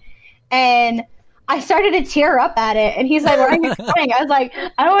sick. And I started to tear up at it. And he's like, why are you crying? I was like,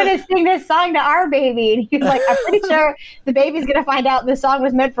 I want to sing this song to our baby. And he's like, I'm pretty sure the baby's going to find out the song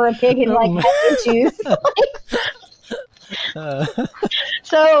was meant for a pig and like have issues.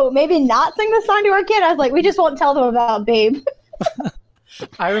 So maybe not sing the song to our kid. I was like, we just won't tell them about Babe.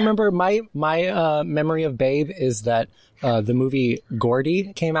 I remember my memory of Babe is that the movie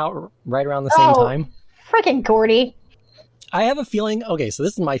Gordy came out right around the same time. Freaking Gordy. I have a feeling, okay, so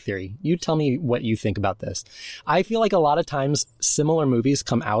this is my theory. You tell me what you think about this. I feel like a lot of times similar movies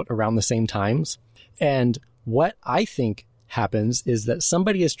come out around the same times. And what I think happens is that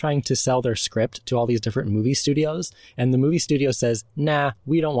somebody is trying to sell their script to all these different movie studios, and the movie studio says, nah,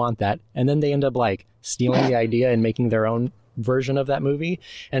 we don't want that. And then they end up like stealing the idea and making their own version of that movie.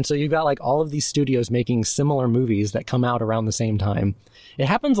 And so you've got like all of these studios making similar movies that come out around the same time. It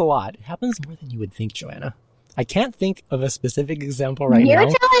happens a lot. It happens more than you would think, Joanna. I can't think of a specific example right now.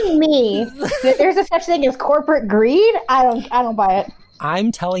 You're telling me that there's a such thing as corporate greed? I don't buy it.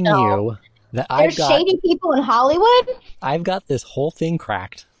 I'm telling you that there's shady people in Hollywood. I've got this whole thing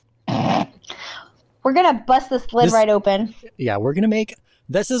cracked. We're gonna bust this lid right open. Yeah, we're gonna make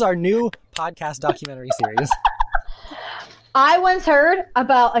this is our new podcast documentary series. I once heard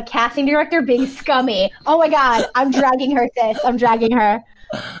about a casting director being scummy. Oh my god, I'm dragging her, sis. I'm dragging her.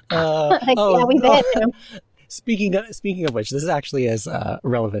 We did. Speaking of which, this actually is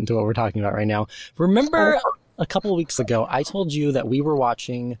relevant to what we're talking about right now. Remember a couple of weeks ago, I told you that we were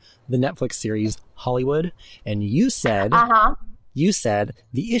watching the Netflix series Hollywood, and you said,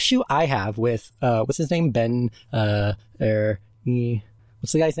 the issue I have with what's his name, Ben? What's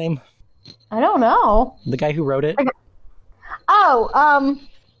the guy's name? I don't know. The guy who wrote it.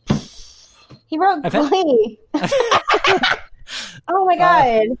 He wrote Glee. Oh my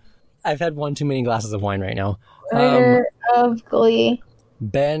god. I've had one too many glasses of wine right now. Writer of Glee.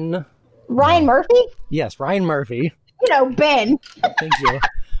 Ryan Murphy? Yes, Ryan Murphy. You know, Ben. Thank you.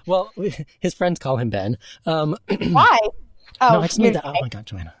 Well, his friends call him Ben. Why? No, I just made that. Oh my god,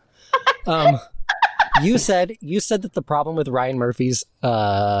 Joanna. You said that the problem with Ryan Murphy's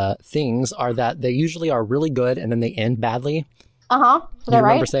things are that they usually are really good and then they end badly. Is that Do you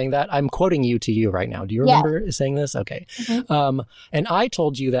remember right? saying that? I'm quoting you to you right now. Do you remember saying this? Okay. Mm-hmm. And I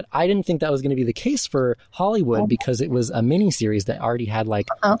told you that I didn't think that was going to be the case for Hollywood because it was a miniseries that already had like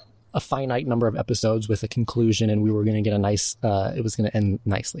a finite number of episodes with a conclusion, and we were going to get a nice, it was going to end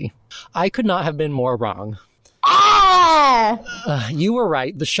nicely. I could not have been more wrong. You were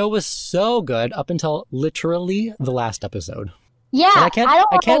right. The show was so good up until literally the last episode. Yeah. And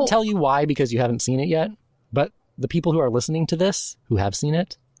I can't tell you why because you haven't seen it yet, but the people who are listening to this who have seen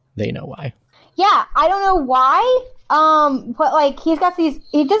it, they know why. Yeah, I don't know why. But like he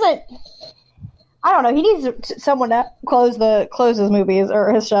doesn't. I don't know. He needs someone to close his movies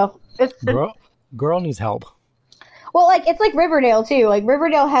or his stuff. Girl needs help. Well, like it's like Riverdale too. Like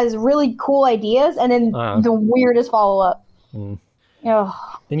Riverdale has really cool ideas, and then the weirdest follow up.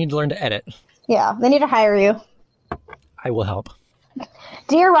 They need to learn to edit. Yeah, they need to hire you. I will help.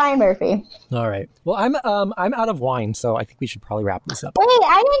 Dear Ryan Murphy. All right. Well, I'm out of wine, so I think we should probably wrap this up. Wait,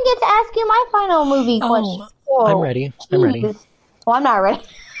 I didn't get to ask you my final movie question. I'm ready. I'm ready. Well, I'm not ready.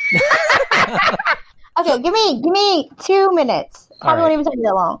 Okay, give me 2 minutes. Probably won't even take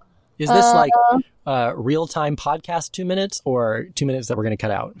that long. Is this like real-time podcast 2 minutes or 2 minutes that we're going to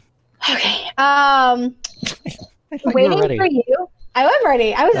cut out? Okay. Waiting for you. I was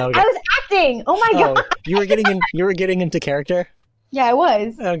ready. I was acting. Oh my god. You were getting into character? Yeah, I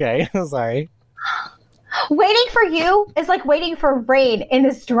was. Okay. Sorry. Waiting for you is like waiting for rain in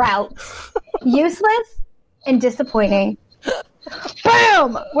this drought. Useless and disappointing.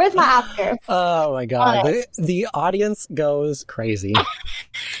 Boom! Where's my Oscar? Oh my god. The audience goes crazy.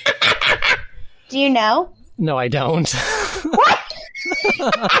 Do you know? No, I don't. What? You're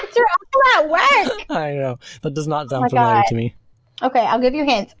all at work. I know. That does not sound familiar to me. Okay, I'll give you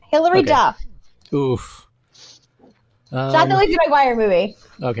hints. Hilary Duff. Oof. It's not the Lizzie McGuire movie.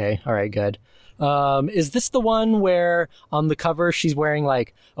 Okay, all right, good. Is this the one where on the cover she's wearing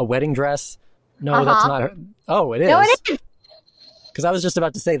like a wedding dress? No, that's not her. Oh, it is. No, it is. Because I was just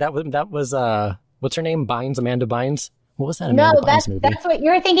about to say that was what's her name? Amanda Bynes. What was that Amanda Bynes movie? That's what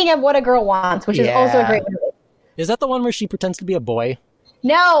you're thinking of. What a Girl Wants, which is also a great movie. Is that the one where she pretends to be a boy?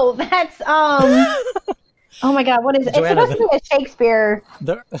 No, that's Oh my god, what is it? Joanna, it's supposed to be a Shakespeare.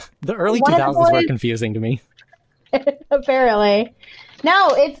 The early 2000s were confusing to me. Apparently. No,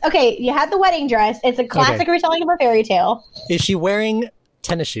 it's okay. You had the wedding dress. It's a classic retelling of a fairy tale. Is she wearing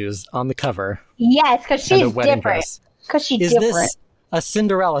tennis shoes on the cover? Yes, because she's different. Because she's different. Is this a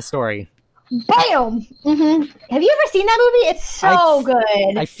Cinderella story? Bam! Mm-hmm. Have you ever seen that movie? It's so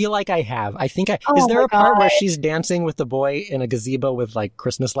good. I feel like I have. I think is there a part where she's dancing with the boy in a gazebo with like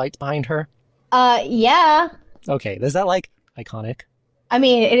Christmas lights behind her? Yeah. Okay, is that like iconic? I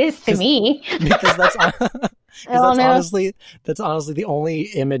mean, it is to me. Because that's honestly the only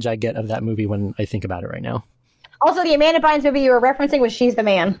image I get of that movie when I think about it right now. Also, the Amanda Bynes movie you were referencing was She's the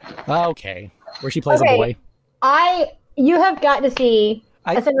Man. Okay, where she plays a boy. You have got to see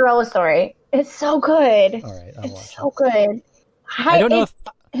A Cinderella Story. It's so good. All right, it's so good. I don't know if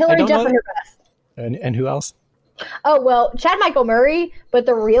Hilary Duff at her best. And who else? Oh, well, Chad Michael Murray, but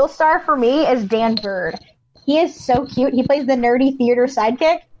the real star for me is Dan Bird. He is so cute. He plays the nerdy theater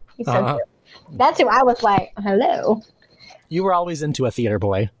sidekick. He's so cute. That's who I was like, hello. You were always into a theater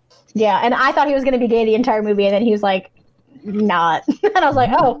boy. Yeah, and I thought he was going to be gay the entire movie, and then he was like, not. And I was like,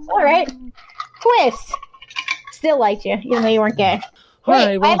 oh, all right. Twist. Still liked you, even though you weren't gay. All Wait,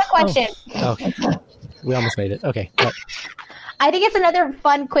 right, well, I have a question. Okay. We almost made it. Okay. What? I think it's another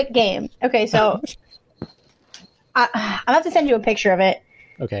fun, quick game. Okay, so I'm going to have to send you a picture of it.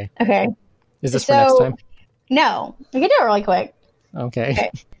 Okay. Okay. Is this for next time? No. We can do it really quick. Okay.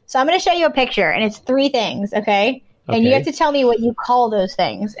 So I'm going to show you a picture, and it's 3 things, okay? And you have to tell me what you call those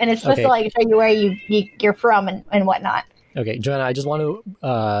things. And it's supposed to like show you where you're from and whatnot. Okay, Joanna, I just want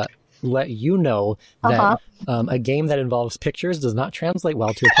to let you know that a game that involves pictures does not translate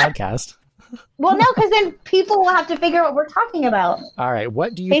well to a podcast. Well, no, because then people will have to figure out what we're talking about. All right,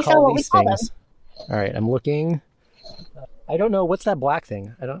 what do you call these things? All right, I'm looking. I don't know. What's that black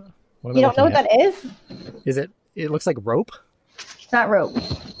thing? I don't. You don't know what that is? Is it? It looks like rope. It's not rope.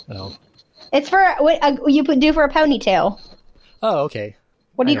 Oh. It's for what you do for a ponytail. Oh, okay.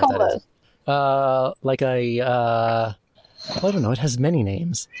 What do you call those? Like a. I don't know. It has many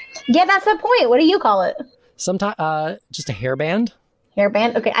names. Yeah, that's the point. What do you call it? Sometimes, just a hairband.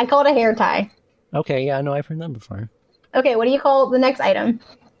 Hairband? Okay, I call it a hair tie. Okay, yeah, I know I've heard that before. Okay, what do you call the next item?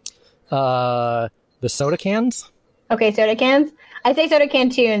 The soda cans. Okay, soda cans. I say soda can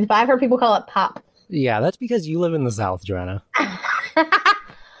tunes, but I've heard people call it pop. Yeah, that's because you live in the South, Joanna.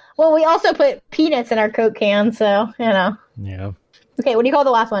 Well, we also put peanuts in our Coke can, so, you know. Yeah. Okay, what do you call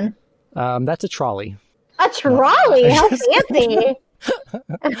the last one? That's a trolley. A trolley? How fancy!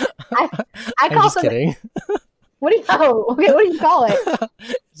 I call I'm just kidding. What do you call it?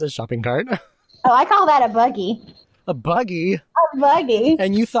 It's a shopping cart. Oh, I call that a buggy. A buggy? A buggy.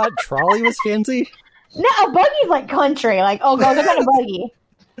 And you thought trolley was fancy? No, a buggy's like country. Like, oh, God, look at a buggy.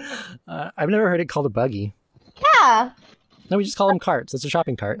 I've never heard it called a buggy. Yeah. No, we just call them carts. It's a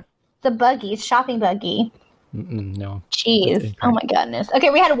shopping cart. The buggy, shopping buggy. No. Jeez. Oh, my goodness. Okay,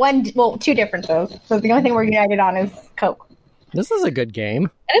 we had 2 differences. So the only thing we're united on is Coke. This is a good game.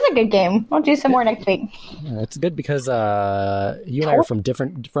 It is a good game. We'll do some more next week. It's good because you and I are from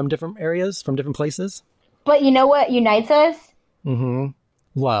different areas, from different places. But you know what unites us? Mm-hmm.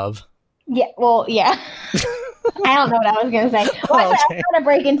 Love. Yeah, well, yeah. I don't know what I was going to say. Well, I was trying to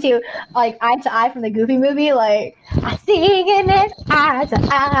break into, like, eye to eye from the Goofy movie. Like, I see it eye to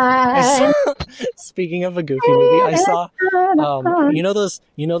eye. Speaking of a Goofy movie, I saw, you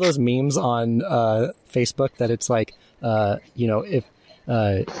know those memes on Facebook that it's like, if,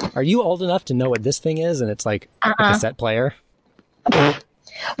 are you old enough to know what this thing is? And it's like a cassette player.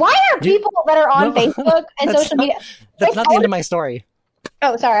 Why are people that are on Facebook and social media? That's not the end of my story.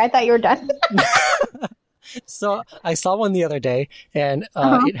 Oh, sorry. I thought you were done. So I saw one the other day, and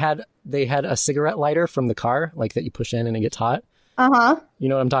they had a cigarette lighter from the car, like that you push in and it gets hot. You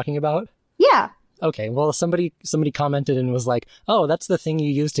know what I'm talking about? Yeah. Okay. Well, somebody commented and was like, "Oh, that's the thing you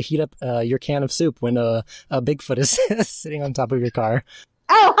use to heat up your can of soup when a Bigfoot is sitting on top of your car."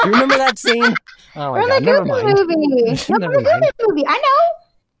 Oh, you remember that scene? Oh my God! Never mind. Never mind. Movie. I know.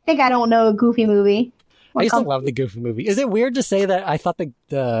 I think I don't know a Goofy movie. I used to love the Goofy movie. Is it weird to say that I thought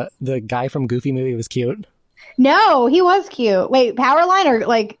the guy from Goofy movie was cute? No, he was cute. Wait, Powerline or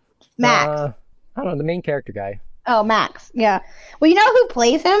like Max? I don't know, the main character guy. Oh, Max. Yeah. Well, you know who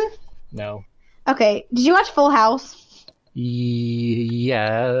plays him? No. Okay. Did you watch Full House?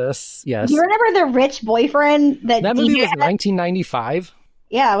 Yes. Do you remember the rich boyfriend that DJ movie was 1995?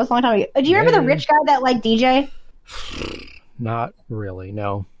 Yeah, it was a long time ago. Do you remember the rich guy that liked DJ? Not really,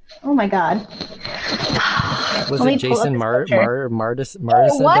 no. Oh my God. Was it Jason Marsden? It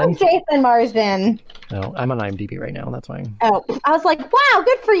was Jason Marsden. No, I'm on IMDb right now. That's why. Oh, I was like, wow,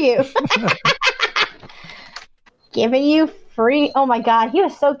 good for you. Giving you free. Oh my God, he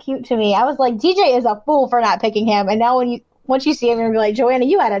was so cute to me. I was like, DJ is a fool for not picking him. And now once you see him, you're like, Joanna,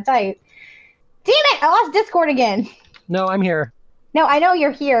 you had a type. Damn it! I lost Discord again. No, I'm here. No, I know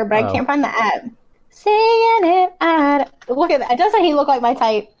you're here, but I can't find the app. Saying it. Look at that. Doesn't he look like my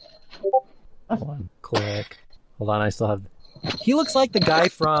type? Hold on. Click. Hold on. I still have. He looks like the guy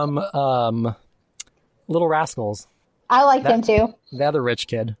from Little Rascals. I liked him too. The other rich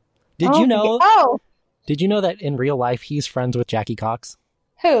kid. Did you know that in real life he's friends with Jackie Cox?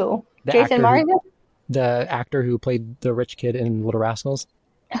 Who? Jason Marsden? The actor who played the rich kid in Little Rascals.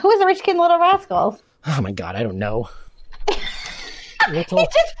 Who is the rich kid in Little Rascals? Oh my God, I don't know. He's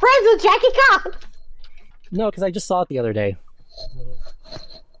just friends with Jackie Cox. No, because I just saw it the other day.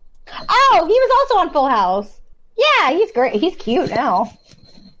 Oh, he was also on Full House. Yeah, he's great. He's cute now.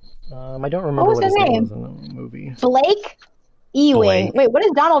 I don't remember what his name was in the movie. Blake Ewing. Blake. Wait, what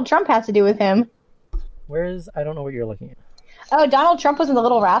does Donald Trump have to do with him? I don't know what you're looking at. Oh, Donald Trump was in The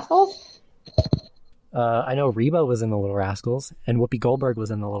Little Rascals? I know Reba was in The Little Rascals, and Whoopi Goldberg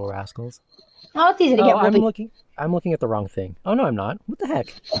was in The Little Rascals. Oh, it's easy to get Whoopi. I'm looking at the wrong thing. Oh, no, I'm not. What the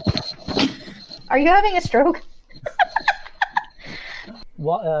heck? Are you having a stroke?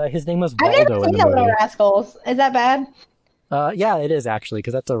 Well, his name was I've Waldo never in seen the The movie. Little Rascals. Is that bad? Yeah, it is actually,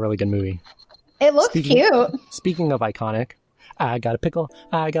 because that's a really good movie. It looks cute. Speaking of iconic, I got a pickle,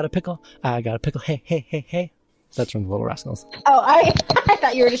 I got a pickle, I got a pickle, hey, hey, hey, hey. That's from The Little Rascals. Oh, I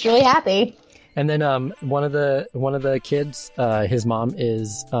thought you were just really happy. And then one of the kids, his mom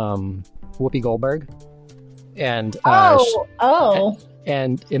is Whoopi Goldberg, and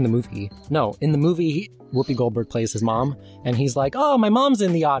and in the movie, Whoopi Goldberg plays his mom, and he's like, "Oh, my mom's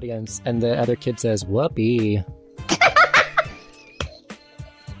in the audience," and the other kid says, "Whoopi."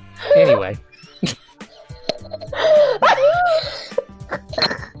 Anyway.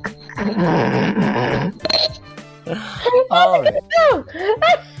 All right.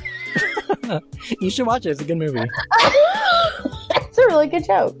 You should watch it. It's a good movie. It's a really good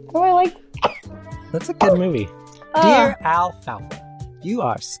joke. Oh, I like. That's a good movie. Dear Alfalfa, you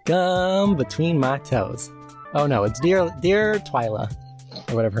are scum between my toes. Oh no, it's Dear Twyla,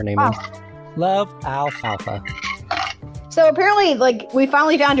 or whatever her name is. Love Alfalfa. So apparently, like, we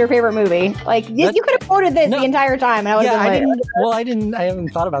finally found your favorite movie. Like, you could have quoted this the entire time, and I would have been like, I haven't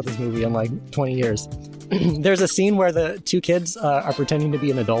thought about this movie in like 20 years. There's a scene where the two kids are pretending to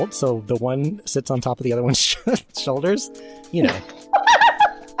be an adult, so the one sits on top of the other one's shoulders. You know.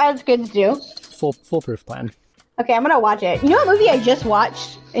 As kids do. Foolproof plan. Okay, I'm gonna watch it. You know what movie I just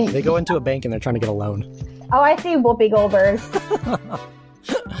watched? They go into a bank and they're trying to get a loan. Oh, I see Whoopi Goldberg.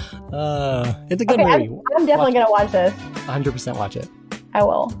 It's a good movie. I'm definitely gonna watch this. 100% watch it. I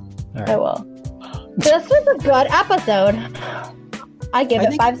will. Right. I will. This was a good episode. I give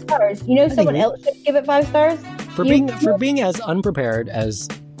it 5 stars. You know, someone else should give it 5 stars. For being as unprepared as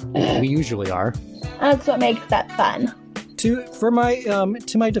we usually are. That's what makes that fun. To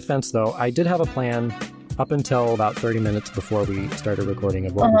my defense, though, I did have a plan up until about 30 minutes before we started recording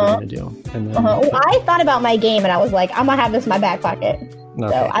of what we were going to do. And then, Well, I thought about my game, and I was like, I'm gonna have this in my back pocket.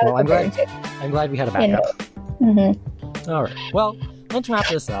 Okay. So I'm glad we had a backup. All right. Well, let's wrap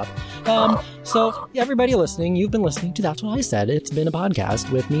this up. So, everybody listening, you've been listening to That's What I Said. It's been a podcast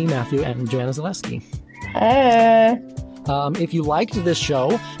with me, Matthew, and Joanna Zaleski. If you liked this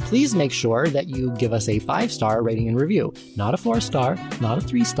show, please make sure that you give us a 5-star rating and review. Not a 4-star, not a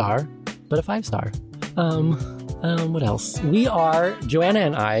 3-star, but a 5-star. What else? We are, Joanna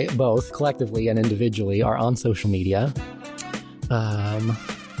and I, both collectively and individually, are on social media. I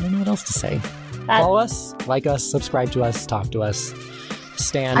don't know what else to say. Follow us, like us, subscribe to us, talk to us,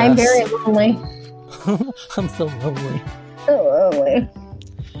 stan us. I'm very lonely. I'm so lonely. So lonely.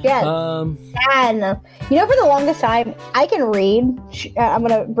 Yeah. And you know, for the longest time, I can read. I'm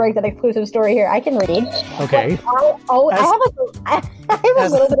gonna break that exclusive story here. I can read. Okay. I have a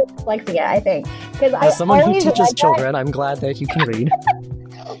little bit of dyslexia, I think, because as someone who teaches children, I'm glad that you can read.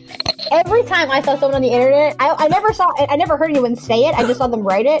 Every time I saw someone on the internet, I never heard anyone say it. I just saw them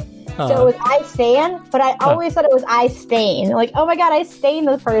write it. So it was I stan, but I always thought it was I stain. Like, oh my god, I stain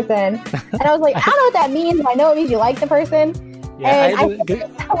this person, and I was like, I don't know what that means. But I know it means you like the person. Yeah, And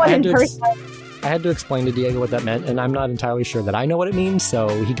I had to explain to Diego what that meant, and I'm not entirely sure that I know what it means,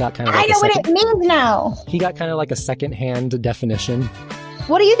 so he got kind of like I know what it means now. He got kind of like a second-hand definition.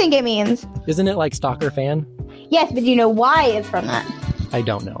 What do you think it means? Isn't it like stalker fan? Yes, but do you know why it's from that? I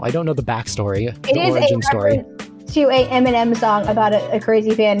don't know. I don't know the backstory, the origin story. To a Eminem song about a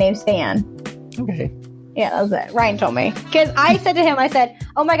crazy fan named Stan. Okay. Yeah, that was it. Ryan told me. Because I said to him, I said,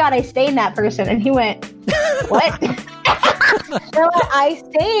 oh my god, I stained that person. And he went, what? No, I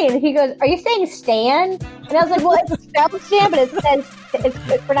stain. He goes, are you saying Stan? And I was like, well, it's spelled Stan, but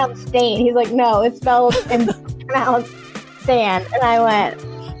it's pronounced stain. He's like, no, it's spelled and pronounced Stan. And I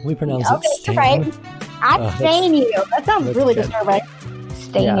went, we pronounce it Stan. Right. I stain you. That sounds really disturbing.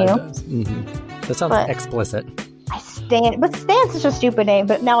 Stain you. It does. Mm-hmm. That sounds explicit. I stain. But Stan's such a stupid name,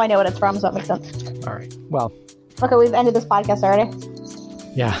 but now I know what it's from, so that makes sense. All right. Well. Okay, we've ended this podcast already.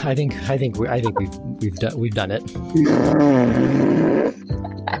 Yeah, I think we've done it.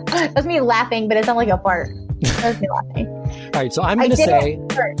 That's me laughing, but it's not like a fart. That's me laughing. All right, so I'm gonna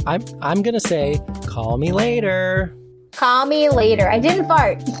say, call me later. Call me later. I didn't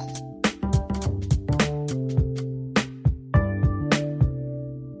fart.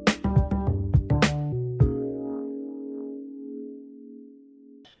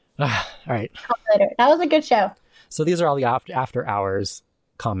 All right. Call me later. That was a good show. So these are all the after hours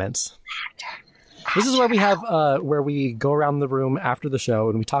comments. This is where we have where we go around the room after the show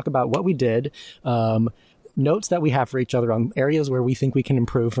and we talk about what we did, notes that we have for each other on areas where we think we can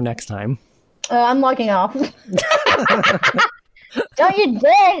improve for next time. I'm logging off. Don't you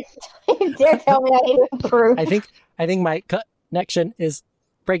dare tell me I need to improve. I think my connection is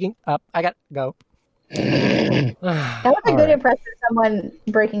breaking up. I got to go. That was a good impression of someone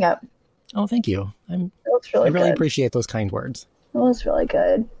breaking up. Oh, thank you. I really appreciate those kind words. It was really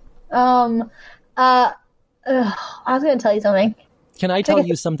good. I was going to tell you something. Can I tell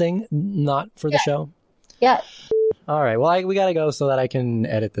you something not for the show? Yeah. All right. Well, we got to go so that I can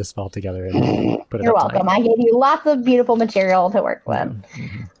edit this all together and put it You're up welcome. tonight. I gave you lots of beautiful material to work with.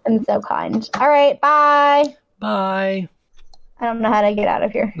 Mm-hmm. I'm so kind. All right. Bye. Bye. I don't know how to get out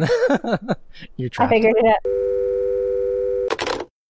of here. You're trapped. I figured it out.